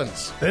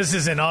Orleans? This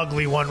is an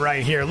ugly one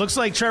right here. Looks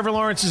like Trevor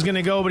Lawrence is going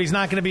to go, but he's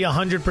not going to be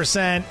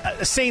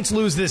 100%. Saints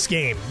lose this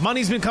game.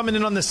 Money's been coming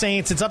in on the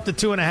Saints. It's up to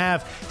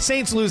 2.5.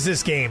 Saints lose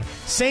this game.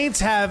 Saints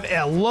have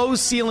a low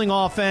ceiling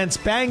offense,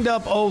 banged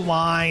up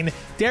O-line.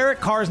 Derek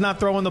Carr's not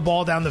throwing the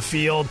ball down the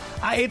field.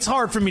 It's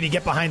hard for me to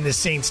get behind this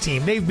Saints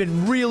team. They've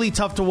been really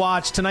tough to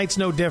watch. Tonight's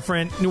no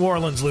different. New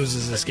Orleans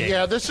loses this game.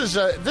 Yeah, this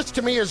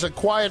to me is a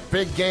quiet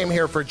big game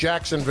here for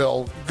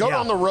Jacksonville. Go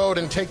on the road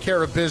and take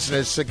care of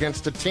business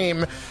against a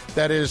team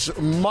that is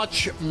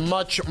much,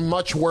 much,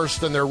 much worse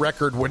than their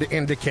record would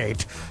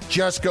indicate.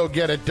 Just go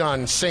get it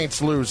done.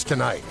 Saints lose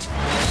tonight.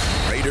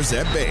 Raiders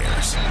at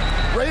Bears.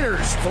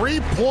 Raiders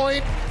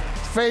 3-point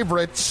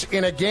favorites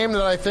in a game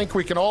that I think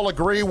we can all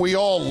agree we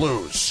all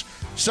lose.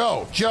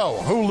 So, Joe,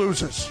 who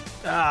loses?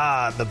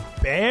 The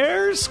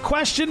Bears?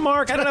 Question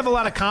mark. I don't have a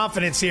lot of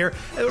confidence here.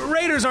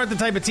 Raiders aren't the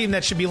type of team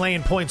that should be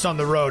laying points on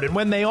the road. And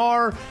when they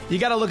are, you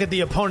got to look at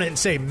the opponent and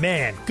say,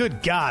 man,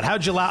 good God,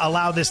 how'd you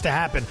allow this to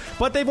happen?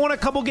 But they've won a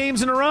couple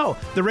games in a row.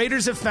 The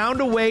Raiders have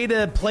found a way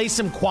to play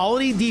some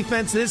quality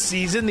defense this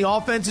season. The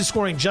offense is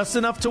scoring just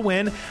enough to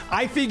win.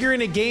 I figure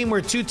in a game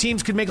where two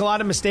teams could make a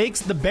lot of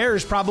mistakes, the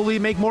Bears probably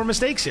make more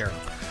mistakes here.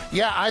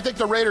 Yeah, I think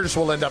the Raiders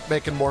will end up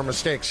making more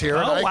mistakes here.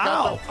 Oh,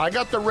 wow. I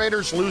got the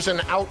Raiders losing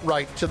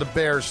outright to the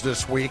Bears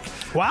this week.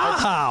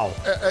 Wow.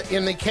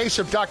 In the case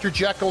of Dr.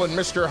 Jekyll and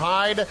Mr.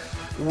 Hyde,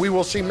 we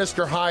will see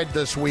Mr. Hyde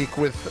this week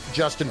with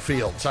Justin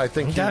Fields. I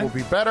think he will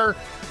be better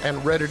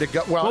and ready to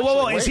go. Well,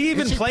 whoa. Is he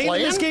even playing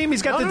in this game?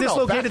 He's got the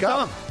dislocated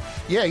thumb.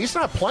 Yeah, he's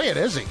not playing,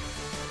 is he?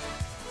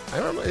 I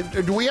don't know.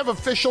 Do we have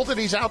official that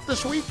he's out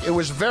this week? It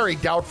was very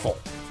doubtful.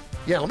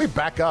 Yeah, let me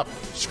back up.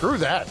 Screw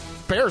that.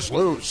 Bears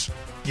lose.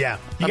 Yeah,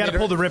 you got to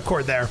pull the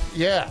ripcord there.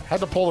 Yeah,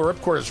 had to pull the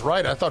ripcord is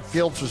right. I thought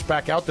Fields was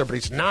back out there, but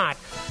he's not.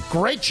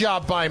 Great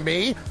job by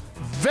me.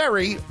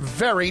 Very,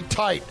 very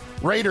tight.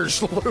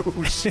 Raiders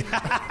lose.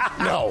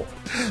 No,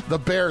 the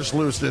Bears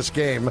lose this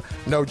game.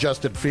 No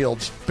Justin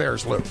Fields.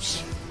 Bears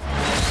lose.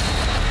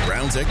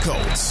 Browns at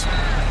Colts.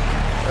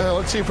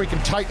 Let's see if we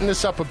can tighten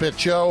this up a bit,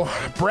 Joe.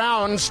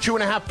 Browns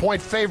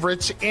 2.5-point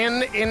favorites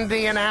in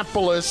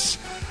Indianapolis.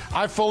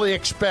 I fully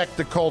expect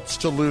the Colts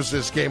to lose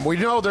this game. We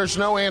know there's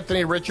no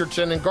Anthony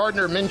Richardson, and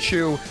Gardner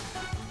Minshew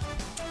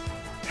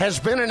has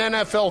been an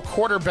NFL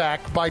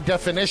quarterback by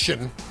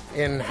definition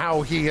in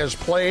how he has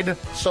played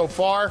so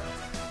far.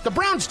 The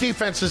Browns'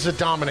 defense is a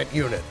dominant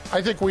unit.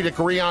 I think we'd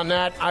agree on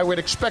that. I would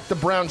expect the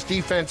Browns'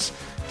 defense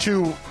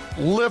to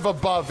live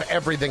above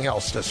everything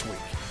else this week.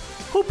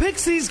 Who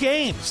picks these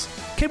games?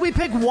 Can we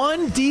pick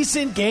one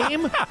decent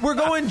game? We're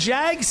going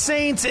Jags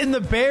Saints in the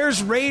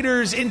Bears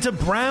Raiders into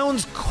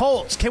Browns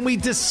Colts. Can we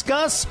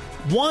discuss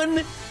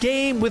one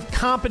game with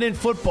competent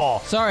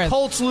football? Sorry.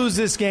 Colts lose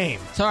this game.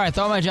 Sorry, I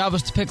thought my job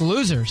was to pick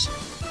losers.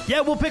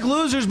 Yeah, we'll pick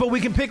losers, but we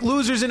can pick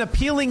losers in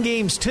appealing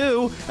games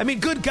too. I mean,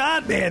 good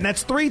God, man,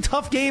 that's 3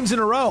 tough games in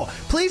a row.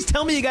 Please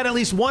tell me you got at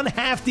least one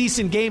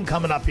half-decent game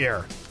coming up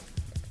here.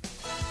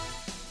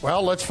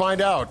 Well, let's find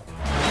out.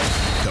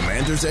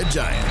 Commanders at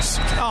Giants.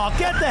 Oh,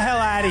 get the hell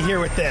out of here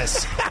with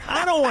this.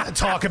 I don't want to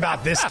talk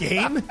about this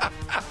game.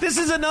 This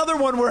is another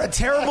one where a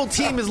terrible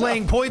team is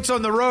laying points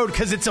on the road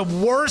because it's a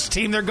worse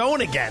team they're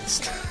going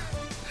against.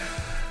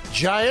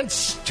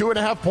 Giants,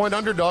 2.5-point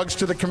underdogs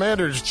to the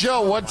Commanders.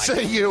 Joe, what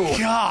say you?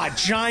 God,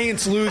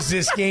 Giants lose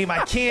this game.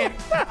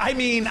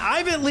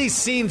 I've at least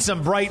seen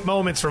some bright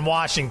moments from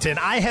Washington.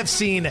 I have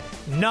seen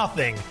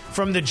nothing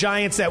from the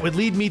Giants that would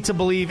lead me to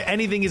believe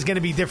anything is going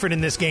to be different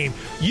in this game.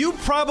 You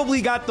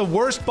probably got the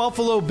worst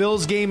Buffalo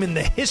Bills game in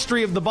the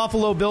history of the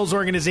Buffalo Bills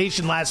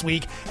organization last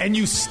week, and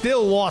you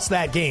still lost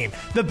that game.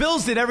 The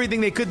Bills did everything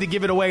they could to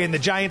give it away, and the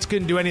Giants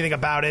couldn't do anything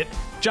about it.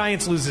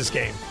 Giants lose this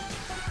game.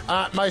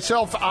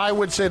 Myself, I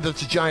would say that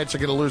the Giants are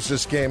going to lose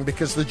this game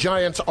because the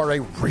Giants are a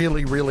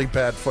really, really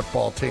bad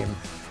football team.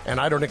 and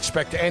I don't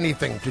expect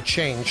anything to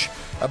change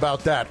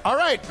about that. All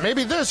right,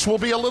 maybe this will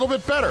be a little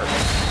bit better.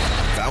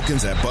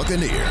 Falcons at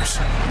Buccaneers.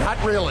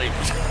 Not really.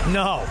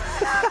 No.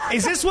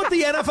 Is this what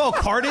the NFL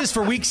card is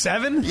for Week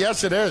 7?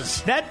 Yes, it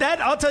is. That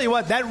I'll tell you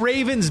what, that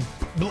Ravens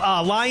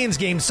Lions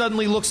game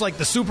suddenly looks like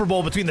the Super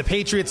Bowl between the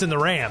Patriots and the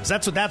Rams.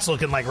 That's what that's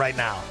looking like right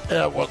now.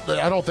 Yeah, well,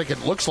 I don't think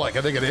it looks like.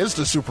 I think it is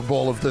the Super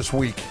Bowl of this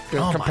week,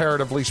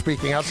 comparatively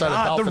speaking. Outside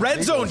of Dolphins, the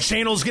Red Zone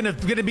channel's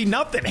gonna be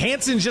nothing.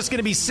 Hanson's just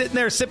gonna be sitting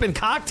there sipping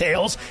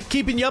cocktails,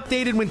 keeping you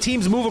updated when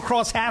teams move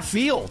across half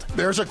field.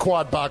 There's a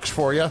quad box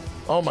for you.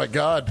 Oh my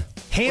God.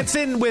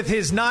 Hanson with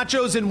his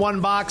nachos in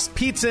one box,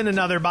 pizza in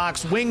another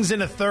box, wings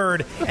in a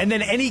third, and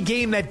then any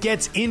game that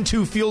gets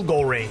into field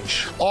goal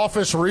range.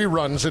 Office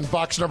reruns in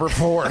box number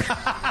 4.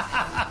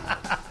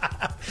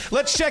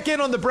 Let's check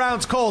in on the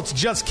Browns-Colts.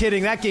 Just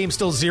kidding. That game's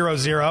still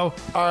 0-0. All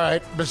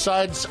right.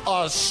 Besides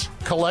us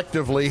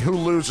collectively, who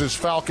loses?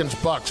 Falcons,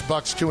 Bucks.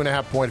 Bucks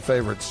 2.5-point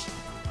favorites.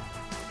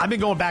 I've been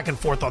going back and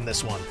forth on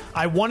this one.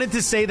 I wanted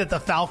to say that the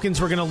Falcons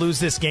were going to lose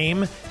this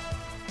game,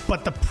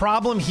 but the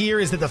problem here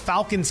is that the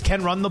Falcons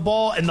can run the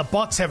ball, and the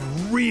Bucs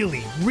have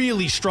really,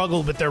 really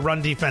struggled with their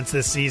run defense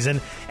this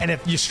season. And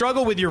if you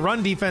struggle with your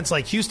run defense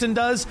like Houston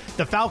does,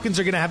 the Falcons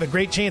are going to have a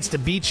great chance to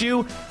beat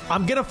you.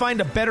 I'm going to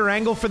find a better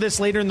angle for this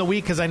later in the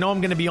week because I know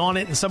I'm going to be on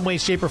it in some way,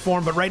 shape, or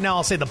form. But right now,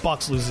 I'll say the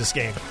Bucs lose this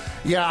game.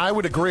 Yeah, I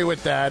would agree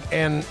with that,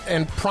 and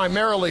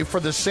primarily for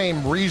the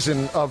same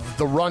reason of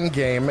the run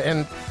game.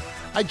 And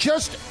I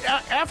just,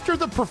 after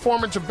the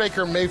performance of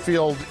Baker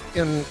Mayfield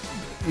in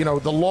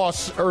the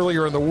loss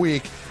earlier in the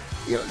week,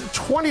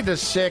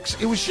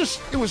 20-6,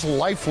 it was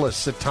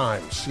lifeless at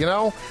times.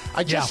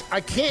 I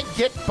can't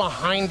get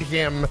behind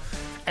him,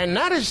 and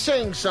that is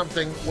saying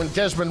something when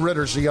Desmond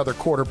Ritter's the other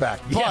quarterback.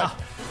 But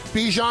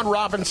Bijan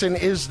Robinson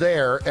is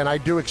there, and I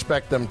do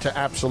expect them to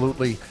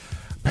absolutely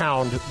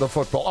pound the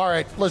football. All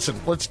right, listen,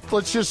 let's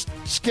just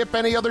skip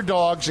any other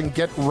dogs and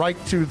get right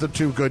to the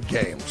two good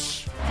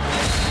games.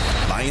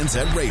 Lions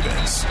at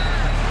Ravens.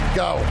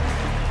 Go.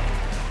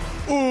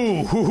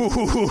 Ooh.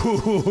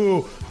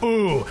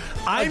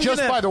 By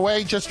the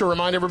way, just to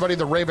remind everybody,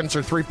 the Ravens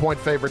are 3-point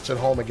favorites at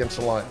home against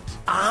the Lions.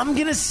 I'm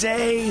going to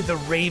say the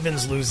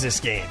Ravens lose this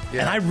game.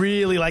 Yeah. And I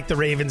really like the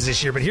Ravens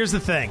this year. But here's the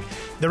thing.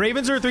 The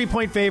Ravens are a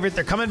 3-point favorite.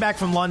 They're coming back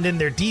from London.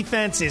 Their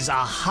defense is a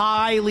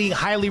highly,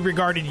 highly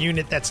regarded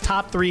unit that's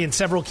top 3 in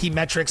several key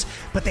metrics.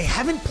 But they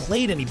haven't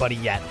played anybody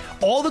yet.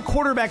 All the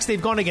quarterbacks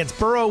they've gone against,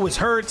 Burrow was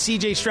hurt.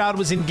 C.J. Stroud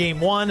was in game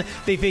 1.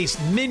 They faced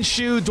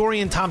Minshew,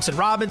 Dorian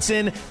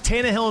Thompson-Robinson,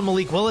 Tannehill, and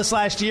Malik Willis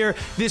last year.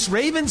 This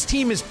Ravens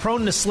team is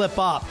prone to slip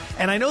up.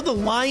 And I know the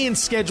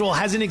Lions' schedule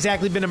hasn't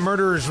exactly been a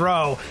murderer's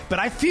row, but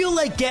I feel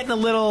like getting a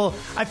little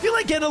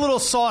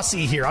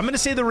saucy here. I'm going to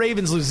say the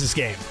Ravens lose this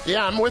game.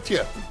 Yeah, I'm with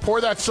you.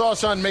 Pour that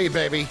sauce on me,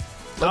 baby.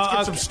 Let's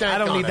get some stank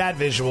on it. I don't need that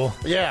visual.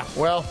 Yeah,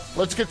 well,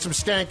 let's get some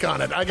stank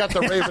on it. I got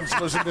the Ravens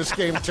losing this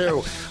game,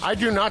 too. I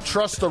do not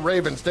trust the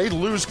Ravens. They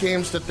lose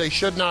games that they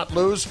should not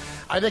lose.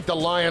 I think the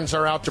Lions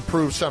are out to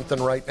prove something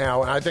right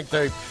now, and I think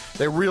they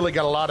really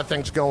got a lot of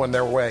things going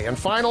their way. And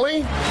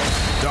finally,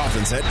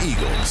 Dolphins at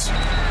Eagles.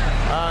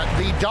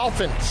 The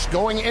Dolphins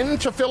going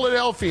into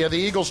Philadelphia. The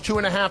Eagles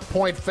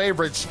 2.5-point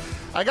favorites.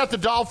 I got the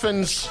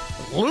Dolphins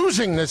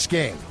losing this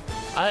game.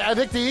 I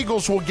think the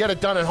Eagles will get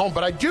it done at home,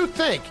 but I do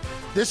think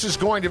this is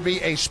going to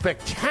be a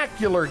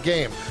spectacular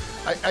game.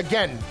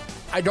 Again,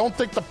 I don't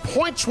think the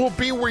points will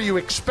be where you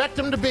expect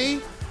them to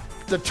be.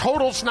 The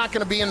total's not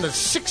going to be in the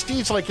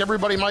 60s like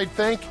everybody might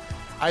think.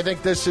 I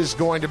think this is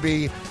going to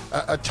be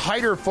a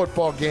tighter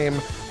football game,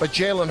 but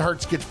Jalen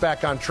Hurts gets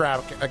back on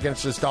track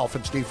against this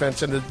Dolphins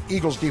defense, and the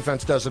Eagles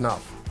defense does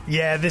enough.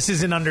 Yeah, this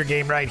is an under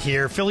game right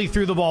here. Philly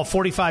threw the ball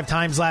 45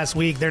 times last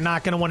week. They're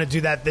not going to want to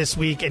do that this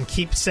week and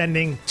keep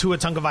sending Tua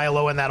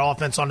Tagovailoa and that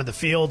offense onto the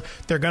field.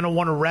 They're going to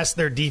want to rest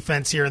their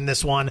defense here in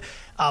this one.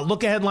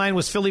 Look-ahead line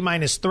was Philly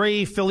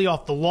 -3. Philly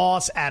off the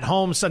loss at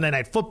home. Sunday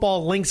Night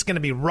Football. Link's going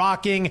to be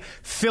rocking.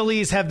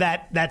 Phillies have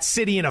that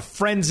city in a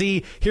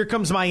frenzy. Here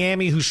comes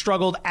Miami, who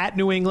struggled at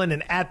New England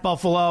and at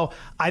Buffalo.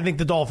 I think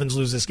the Dolphins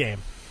lose this game.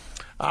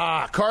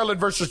 Carlin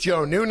versus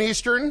Joe, noon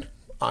Eastern,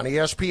 on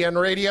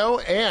ESPN Radio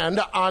and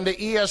on the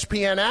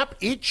ESPN app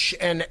each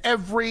and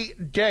every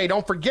day.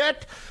 Don't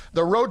forget,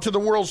 the Road to the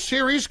World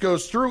Series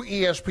goes through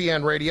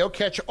ESPN Radio.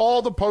 Catch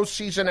all the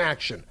postseason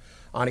action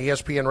on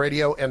ESPN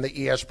Radio and the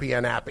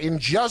ESPN app. In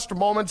just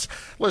moments,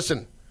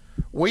 listen,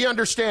 we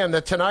understand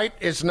that tonight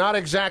is not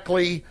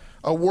exactly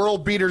a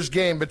world beaters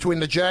game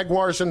between the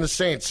Jaguars and the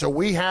Saints, so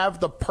we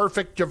have the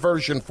perfect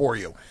diversion for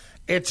you.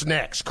 It's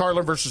next.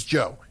 Carlin versus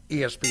Joe,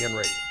 ESPN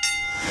Radio.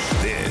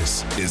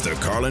 This is the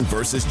Carlin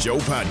versus Joe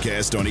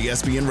podcast on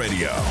ESPN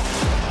Radio.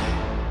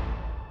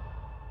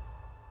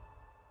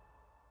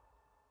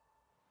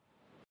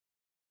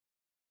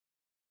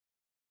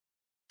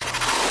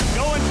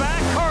 Going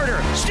back,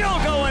 Carter, still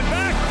going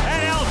back,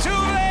 and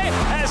Altuve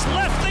has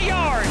left the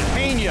yard.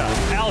 Pena,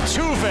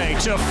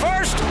 Altuve to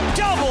first,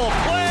 double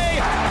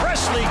play.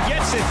 Presley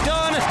gets it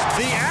done.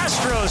 The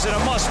Astros in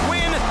a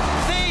must-win.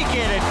 They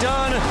get it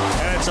done,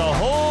 and it's a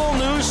whole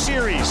new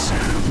series.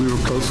 We were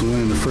close to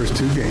winning the first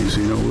 2 games.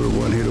 You know, we're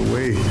 1 hit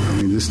away. I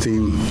mean, this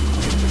team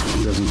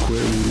doesn't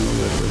quit. And, you know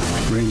that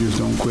the Rangers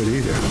don't quit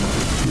either.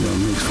 You know, it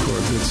makes for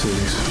a good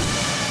series.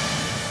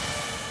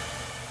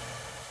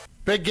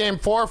 Big game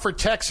 4 for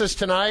Texas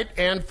tonight,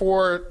 and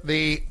for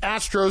the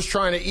Astros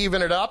trying to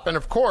even it up. And,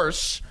 of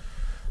course,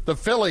 the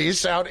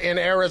Phillies out in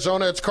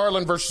Arizona. It's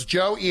Carlin versus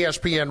Joe,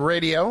 ESPN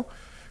Radio.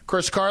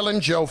 Chris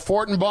Carlin, Joe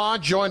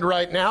Fortenbaugh, joined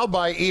right now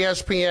by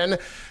ESPN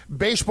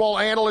baseball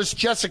analyst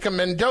Jessica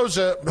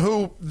Mendoza,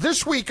 who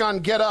this week on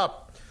Get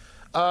Up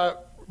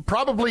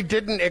probably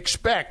didn't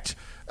expect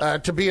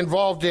to be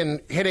involved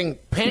in hitting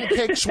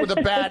pancakes with a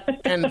bat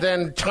and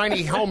then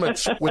tiny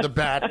helmets with a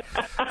bat.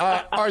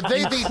 Are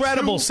they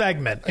incredible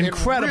segment?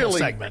 Incredible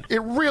segment.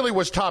 It really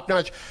was top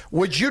notch.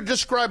 Would you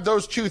describe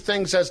those 2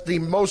 things as the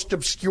most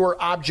obscure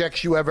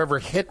objects you have ever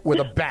hit with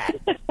a bat?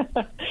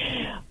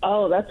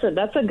 Oh, that's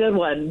a good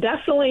one.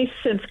 Definitely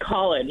since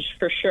college,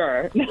 for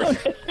sure. No,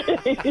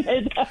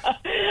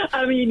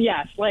 I mean,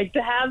 yes. Like,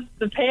 to have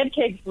the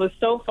pancakes was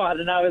so fun,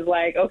 and I was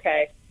like,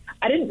 okay.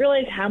 I didn't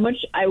realize how much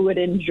I would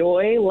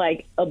enjoy,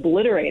 like,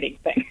 obliterating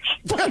things,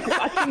 like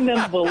watching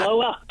them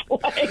blow up.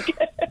 Like,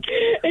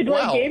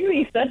 it gave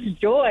me such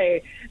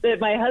joy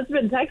that my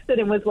husband texted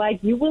and was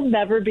like, "You will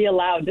never be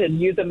allowed to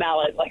use a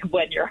mallet like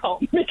when you're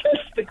home," because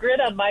the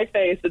grin on my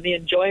face and the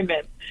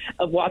enjoyment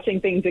of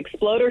watching things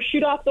explode or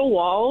shoot off the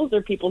walls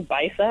or people's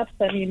biceps.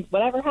 I mean,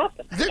 whatever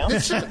happens.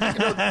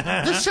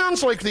 This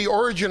sounds like the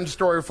origin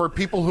story for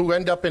people who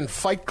end up in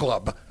Fight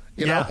Club.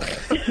 You know?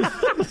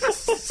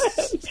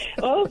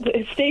 Oh,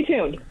 stay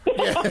tuned.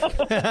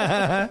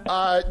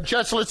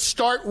 Jess, let's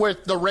start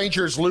with the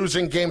Rangers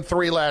losing Game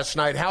 3 last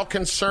night. How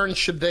concerned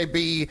should they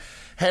be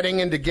heading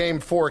into Game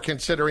 4,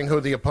 considering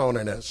who the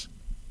opponent is?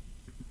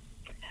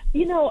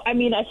 You know, I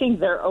mean, I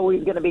think they're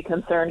always going to be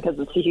concerned because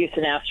it's the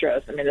Houston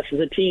Astros. I mean, this is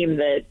a team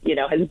that, you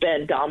know, has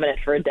been dominant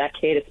for a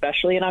decade,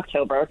 especially in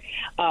October.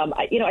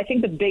 I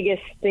think the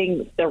biggest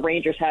thing the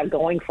Rangers have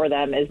going for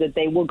them is that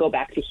they will go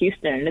back to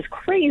Houston. And it's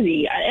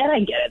crazy. And I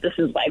get it. This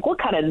is like, what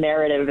kind of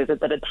narrative is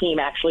it that a team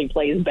actually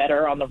plays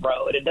better on the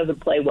road and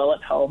doesn't play well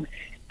at home?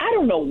 I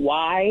don't know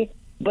why,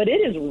 but it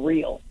is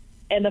real.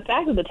 And the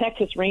fact that the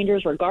Texas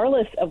Rangers,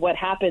 regardless of what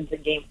happens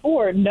in Game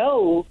 4,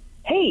 know,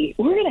 hey,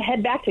 we're going to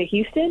head back to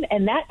Houston,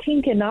 and that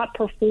team cannot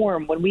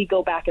perform when we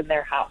go back in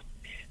their house.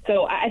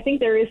 So I think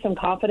there is some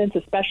confidence,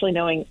 especially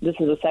knowing this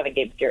is a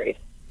 7-game series.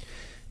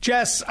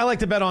 Jess, I like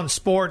to bet on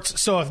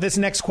sports, so if this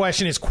next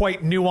question is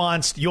quite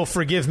nuanced, you'll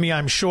forgive me,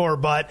 I'm sure,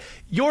 but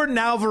Yordan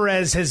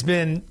Alvarez has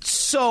been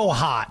so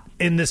hot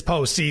in this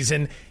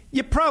postseason,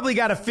 you probably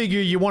got to figure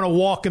you want to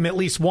walk him at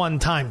least one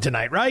time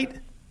tonight, right?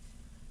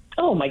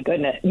 Oh, my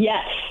goodness.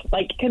 Yes.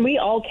 Like, can we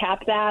all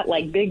cap that?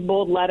 Like, big,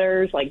 bold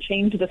letters, like,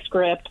 change the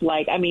script.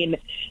 Like, I mean,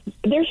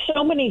 there's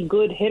so many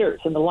good hitters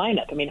in the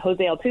lineup. I mean,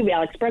 Jose Altuve,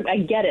 Alex Bregman, I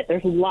get it.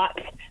 There's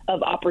lots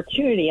of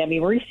opportunity. I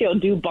mean, Mauricio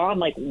Dubon,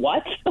 like,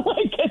 what?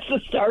 Like, gets to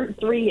start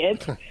 3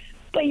 hits.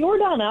 But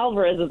Yordan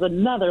Alvarez is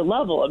another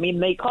level. I mean,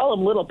 they call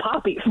him Little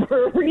Poppy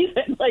for a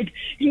reason. Like,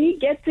 he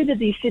gets into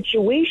these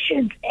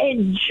situations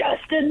and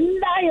just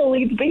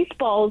annihilates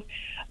baseballs.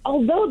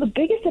 Although the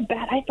biggest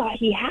at-bat I thought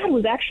he had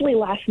was actually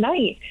last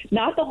night.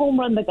 Not the home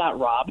run that got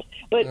robbed,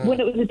 but when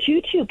it was a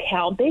 2-2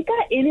 count, they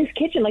got in his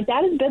kitchen. Like,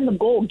 that has been the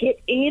goal,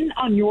 get in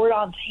on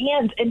Yordan's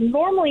hands. And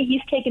normally he's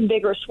taking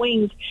bigger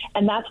swings,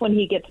 and that's when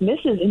he gets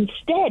misses.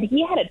 Instead,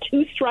 he had a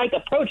 2-strike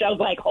approach. I was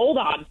like, hold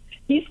on.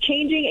 He's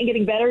changing and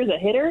getting better as a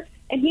hitter,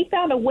 and he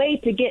found a way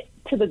to get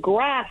to the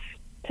grass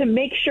to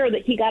make sure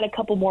that he got a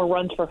couple more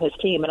runs for his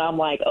team. And I'm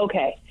like,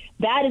 okay,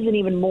 that is an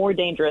even more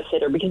dangerous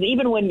hitter, because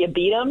even when you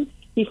beat him,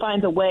 he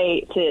finds a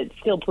way to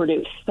still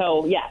produce.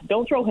 So, yeah,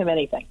 don't throw him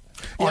anything.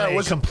 On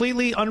a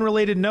completely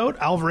unrelated note,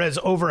 Alvarez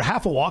over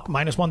half a walk,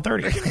 minus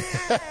 130.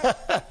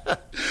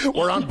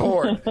 We're on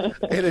board.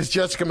 It is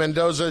Jessica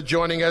Mendoza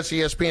joining us,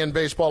 ESPN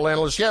baseball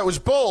analyst. Yeah, it was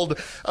bold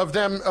of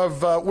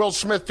Will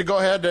Smith to go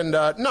ahead and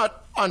not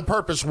on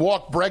purpose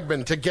walk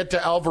Bregman to get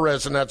to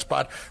Alvarez in that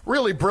spot.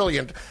 Really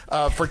brilliant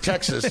for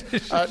Texas.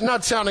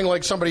 Not sounding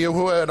like somebody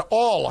who at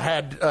all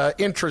had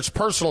interest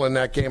personal in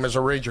that game as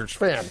a Rangers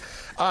fan.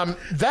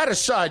 That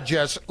aside,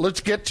 Jess,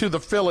 let's get to the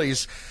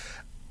Phillies.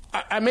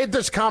 I made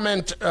this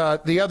comment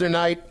the other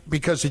night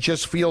because it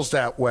just feels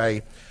that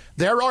way.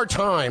 There are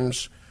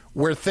times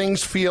where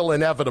things feel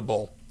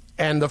inevitable,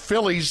 and the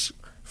Phillies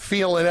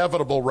feel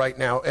inevitable right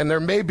now, and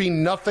there may be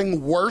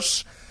nothing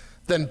worse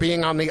than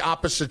being on the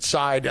opposite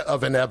side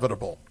of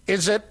inevitable.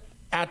 Is it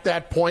at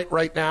that point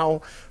right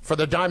now for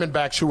the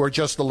Diamondbacks, who are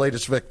just the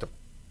latest victim?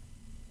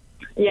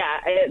 Yeah,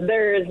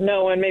 there is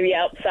no one maybe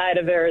outside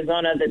of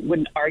Arizona that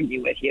wouldn't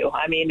argue with you.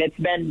 I mean, it's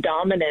been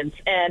dominance.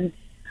 And,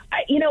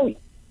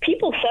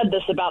 people said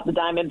this about the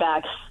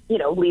Diamondbacks,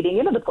 leading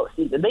into the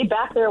postseason. They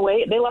backed their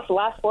way. They lost the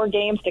last 4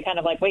 games to kind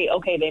of like, wait,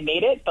 okay, they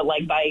made it. But,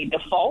 like, by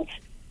default,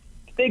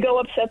 they go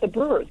upset the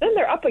Brewers. Then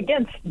they're up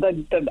against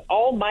the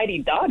almighty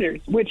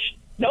Dodgers, which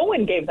no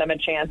one gave them a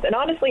chance. And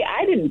honestly,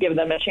 I didn't give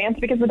them a chance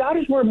because the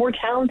Dodgers were a more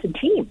talented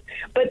team.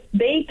 But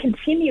they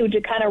continue to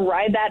kind of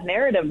ride that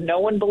narrative. No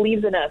one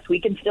believes in us. We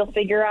can still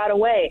figure out a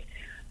way.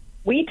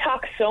 we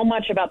talk so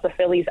much about the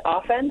Phillies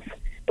offense,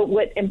 but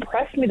what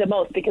impressed me the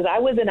most, because I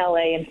was in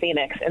LA and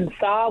Phoenix and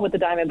saw what the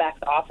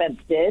Diamondbacks offense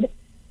did,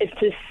 is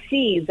to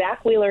see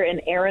Zach Wheeler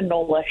and Aaron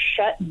Nola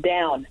shut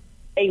down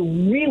a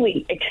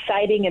really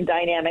exciting and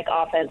dynamic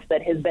offense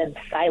that has been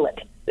silent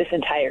this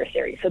entire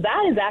series. So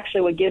that is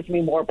actually what gives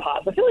me more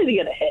pause. The Phillies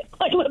are going to hit.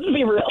 Like, let's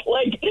be real.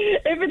 Like,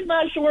 if it's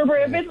not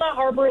Schwarber, if it's not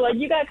Harper, like,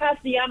 you got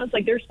Castellanos.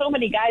 Like, there's so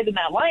many guys in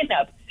that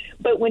lineup.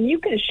 But when you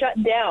can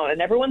shut down,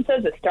 and everyone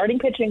says that starting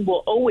pitching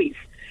will always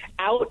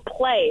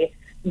outplay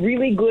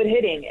really good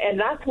hitting, and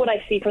that's what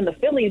I see from the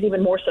Phillies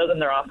even more so than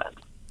their offense.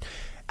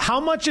 How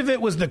much of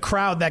it was the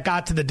crowd that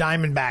got to the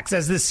Diamondbacks?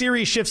 As the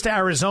series shifts to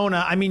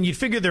Arizona, I mean, you'd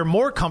figure they're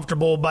more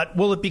comfortable, but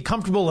will it be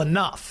comfortable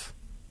enough?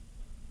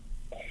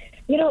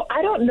 You know,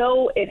 I don't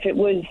know if it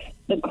was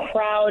the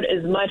crowd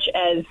as much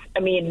as, I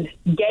mean,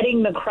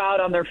 getting the crowd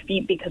on their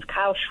feet because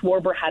Kyle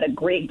Schwarber had a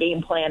great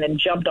game plan and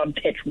jumped on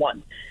pitch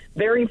one.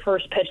 Very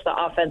first pitch the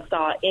offense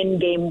saw in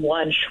game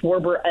one,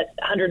 Schwarber at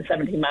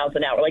 117 miles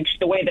an hour. Like,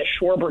 the way that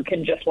Schwarber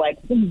can just, like,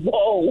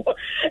 whoa.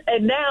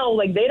 And now,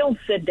 like, they don't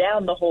sit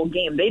down the whole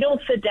game. They don't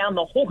sit down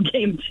the whole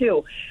game,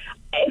 too.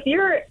 If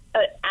you're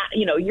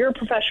you're a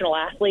professional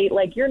athlete,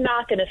 like, you're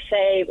not going to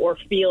say or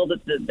feel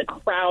that the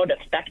crowd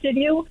affected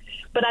you.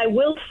 But I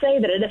will say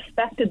that it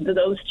affected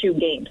those two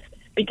games,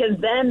 because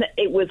then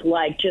it was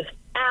like just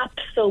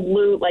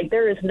absolute, like,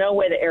 there is no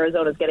way that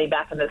Arizona's getting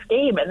back in this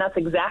game. And that's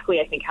exactly,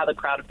 I think, how the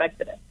crowd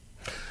affected it.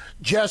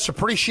 Jess,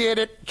 appreciate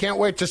it. Can't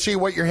wait to see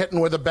what you're hitting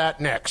with a bat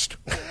next.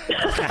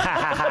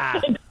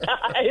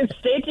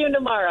 Stay tuned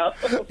tomorrow.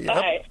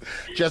 Bye.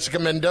 Jessica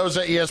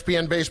Mendoza,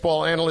 ESPN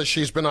baseball analyst.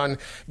 She's been on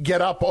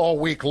Get Up all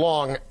week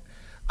long.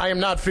 I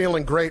am not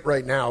feeling great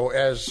right now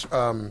as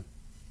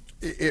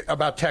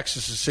about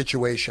Texas's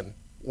situation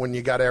when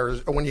you got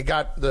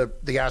the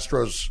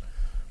Astros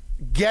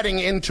getting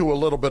into a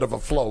little bit of a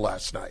flow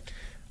last night.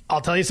 I'll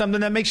tell you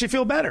something that makes you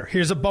feel better.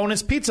 Here's a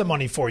bonus pizza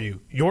money for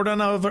you.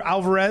 Yordan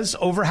Alvarez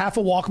over half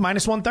a walk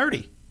minus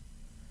 130.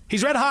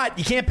 He's red hot.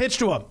 You can't pitch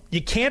to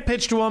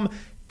him.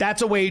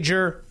 That's a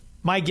wager.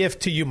 My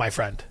gift to you, my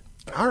friend.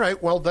 All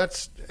right. Well,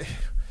 that's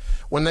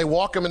when they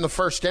walk him in the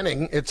first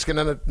inning. It's going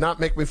to not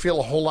make me feel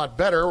a whole lot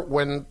better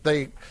when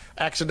they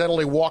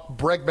accidentally walk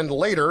Bregman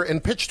later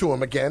and pitch to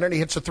him again, and he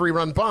hits a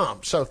 3-run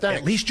bomb. So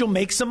thanks. At least you'll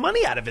make some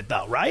money out of it,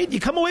 though, right? You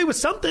come away with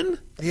something.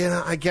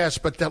 Yeah, I guess.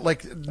 But that,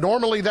 like,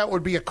 normally that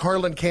would be a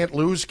Carlin can't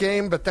lose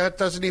game, but that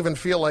doesn't even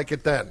feel like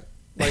it then.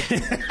 Like,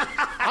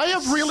 I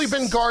have really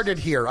been guarded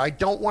here. I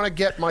don't want to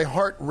get my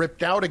heart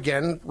ripped out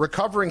again,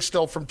 recovering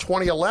still from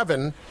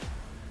 2011.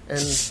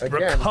 And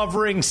again,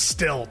 recovering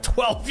still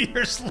 12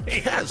 years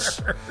later.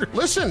 Yes.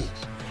 Listen,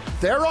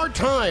 there are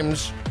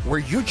times where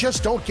you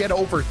just don't get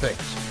over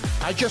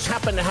things. I just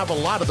happen to have a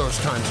lot of those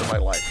times in my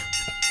life.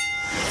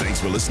 Thanks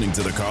for listening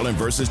to the Carlin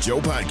vs. Joe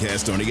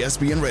podcast on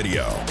ESPN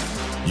Radio.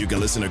 You can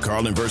listen to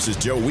Carlin vs.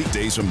 Joe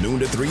weekdays from noon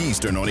to 3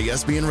 Eastern on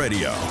ESPN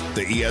Radio,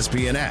 the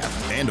ESPN app,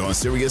 and on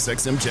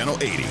SiriusXM Channel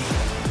 80.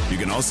 You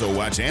can also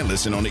watch and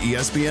listen on the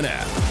ESPN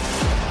app.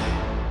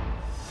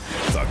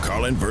 The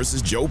Carlin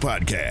vs. Joe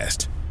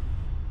podcast.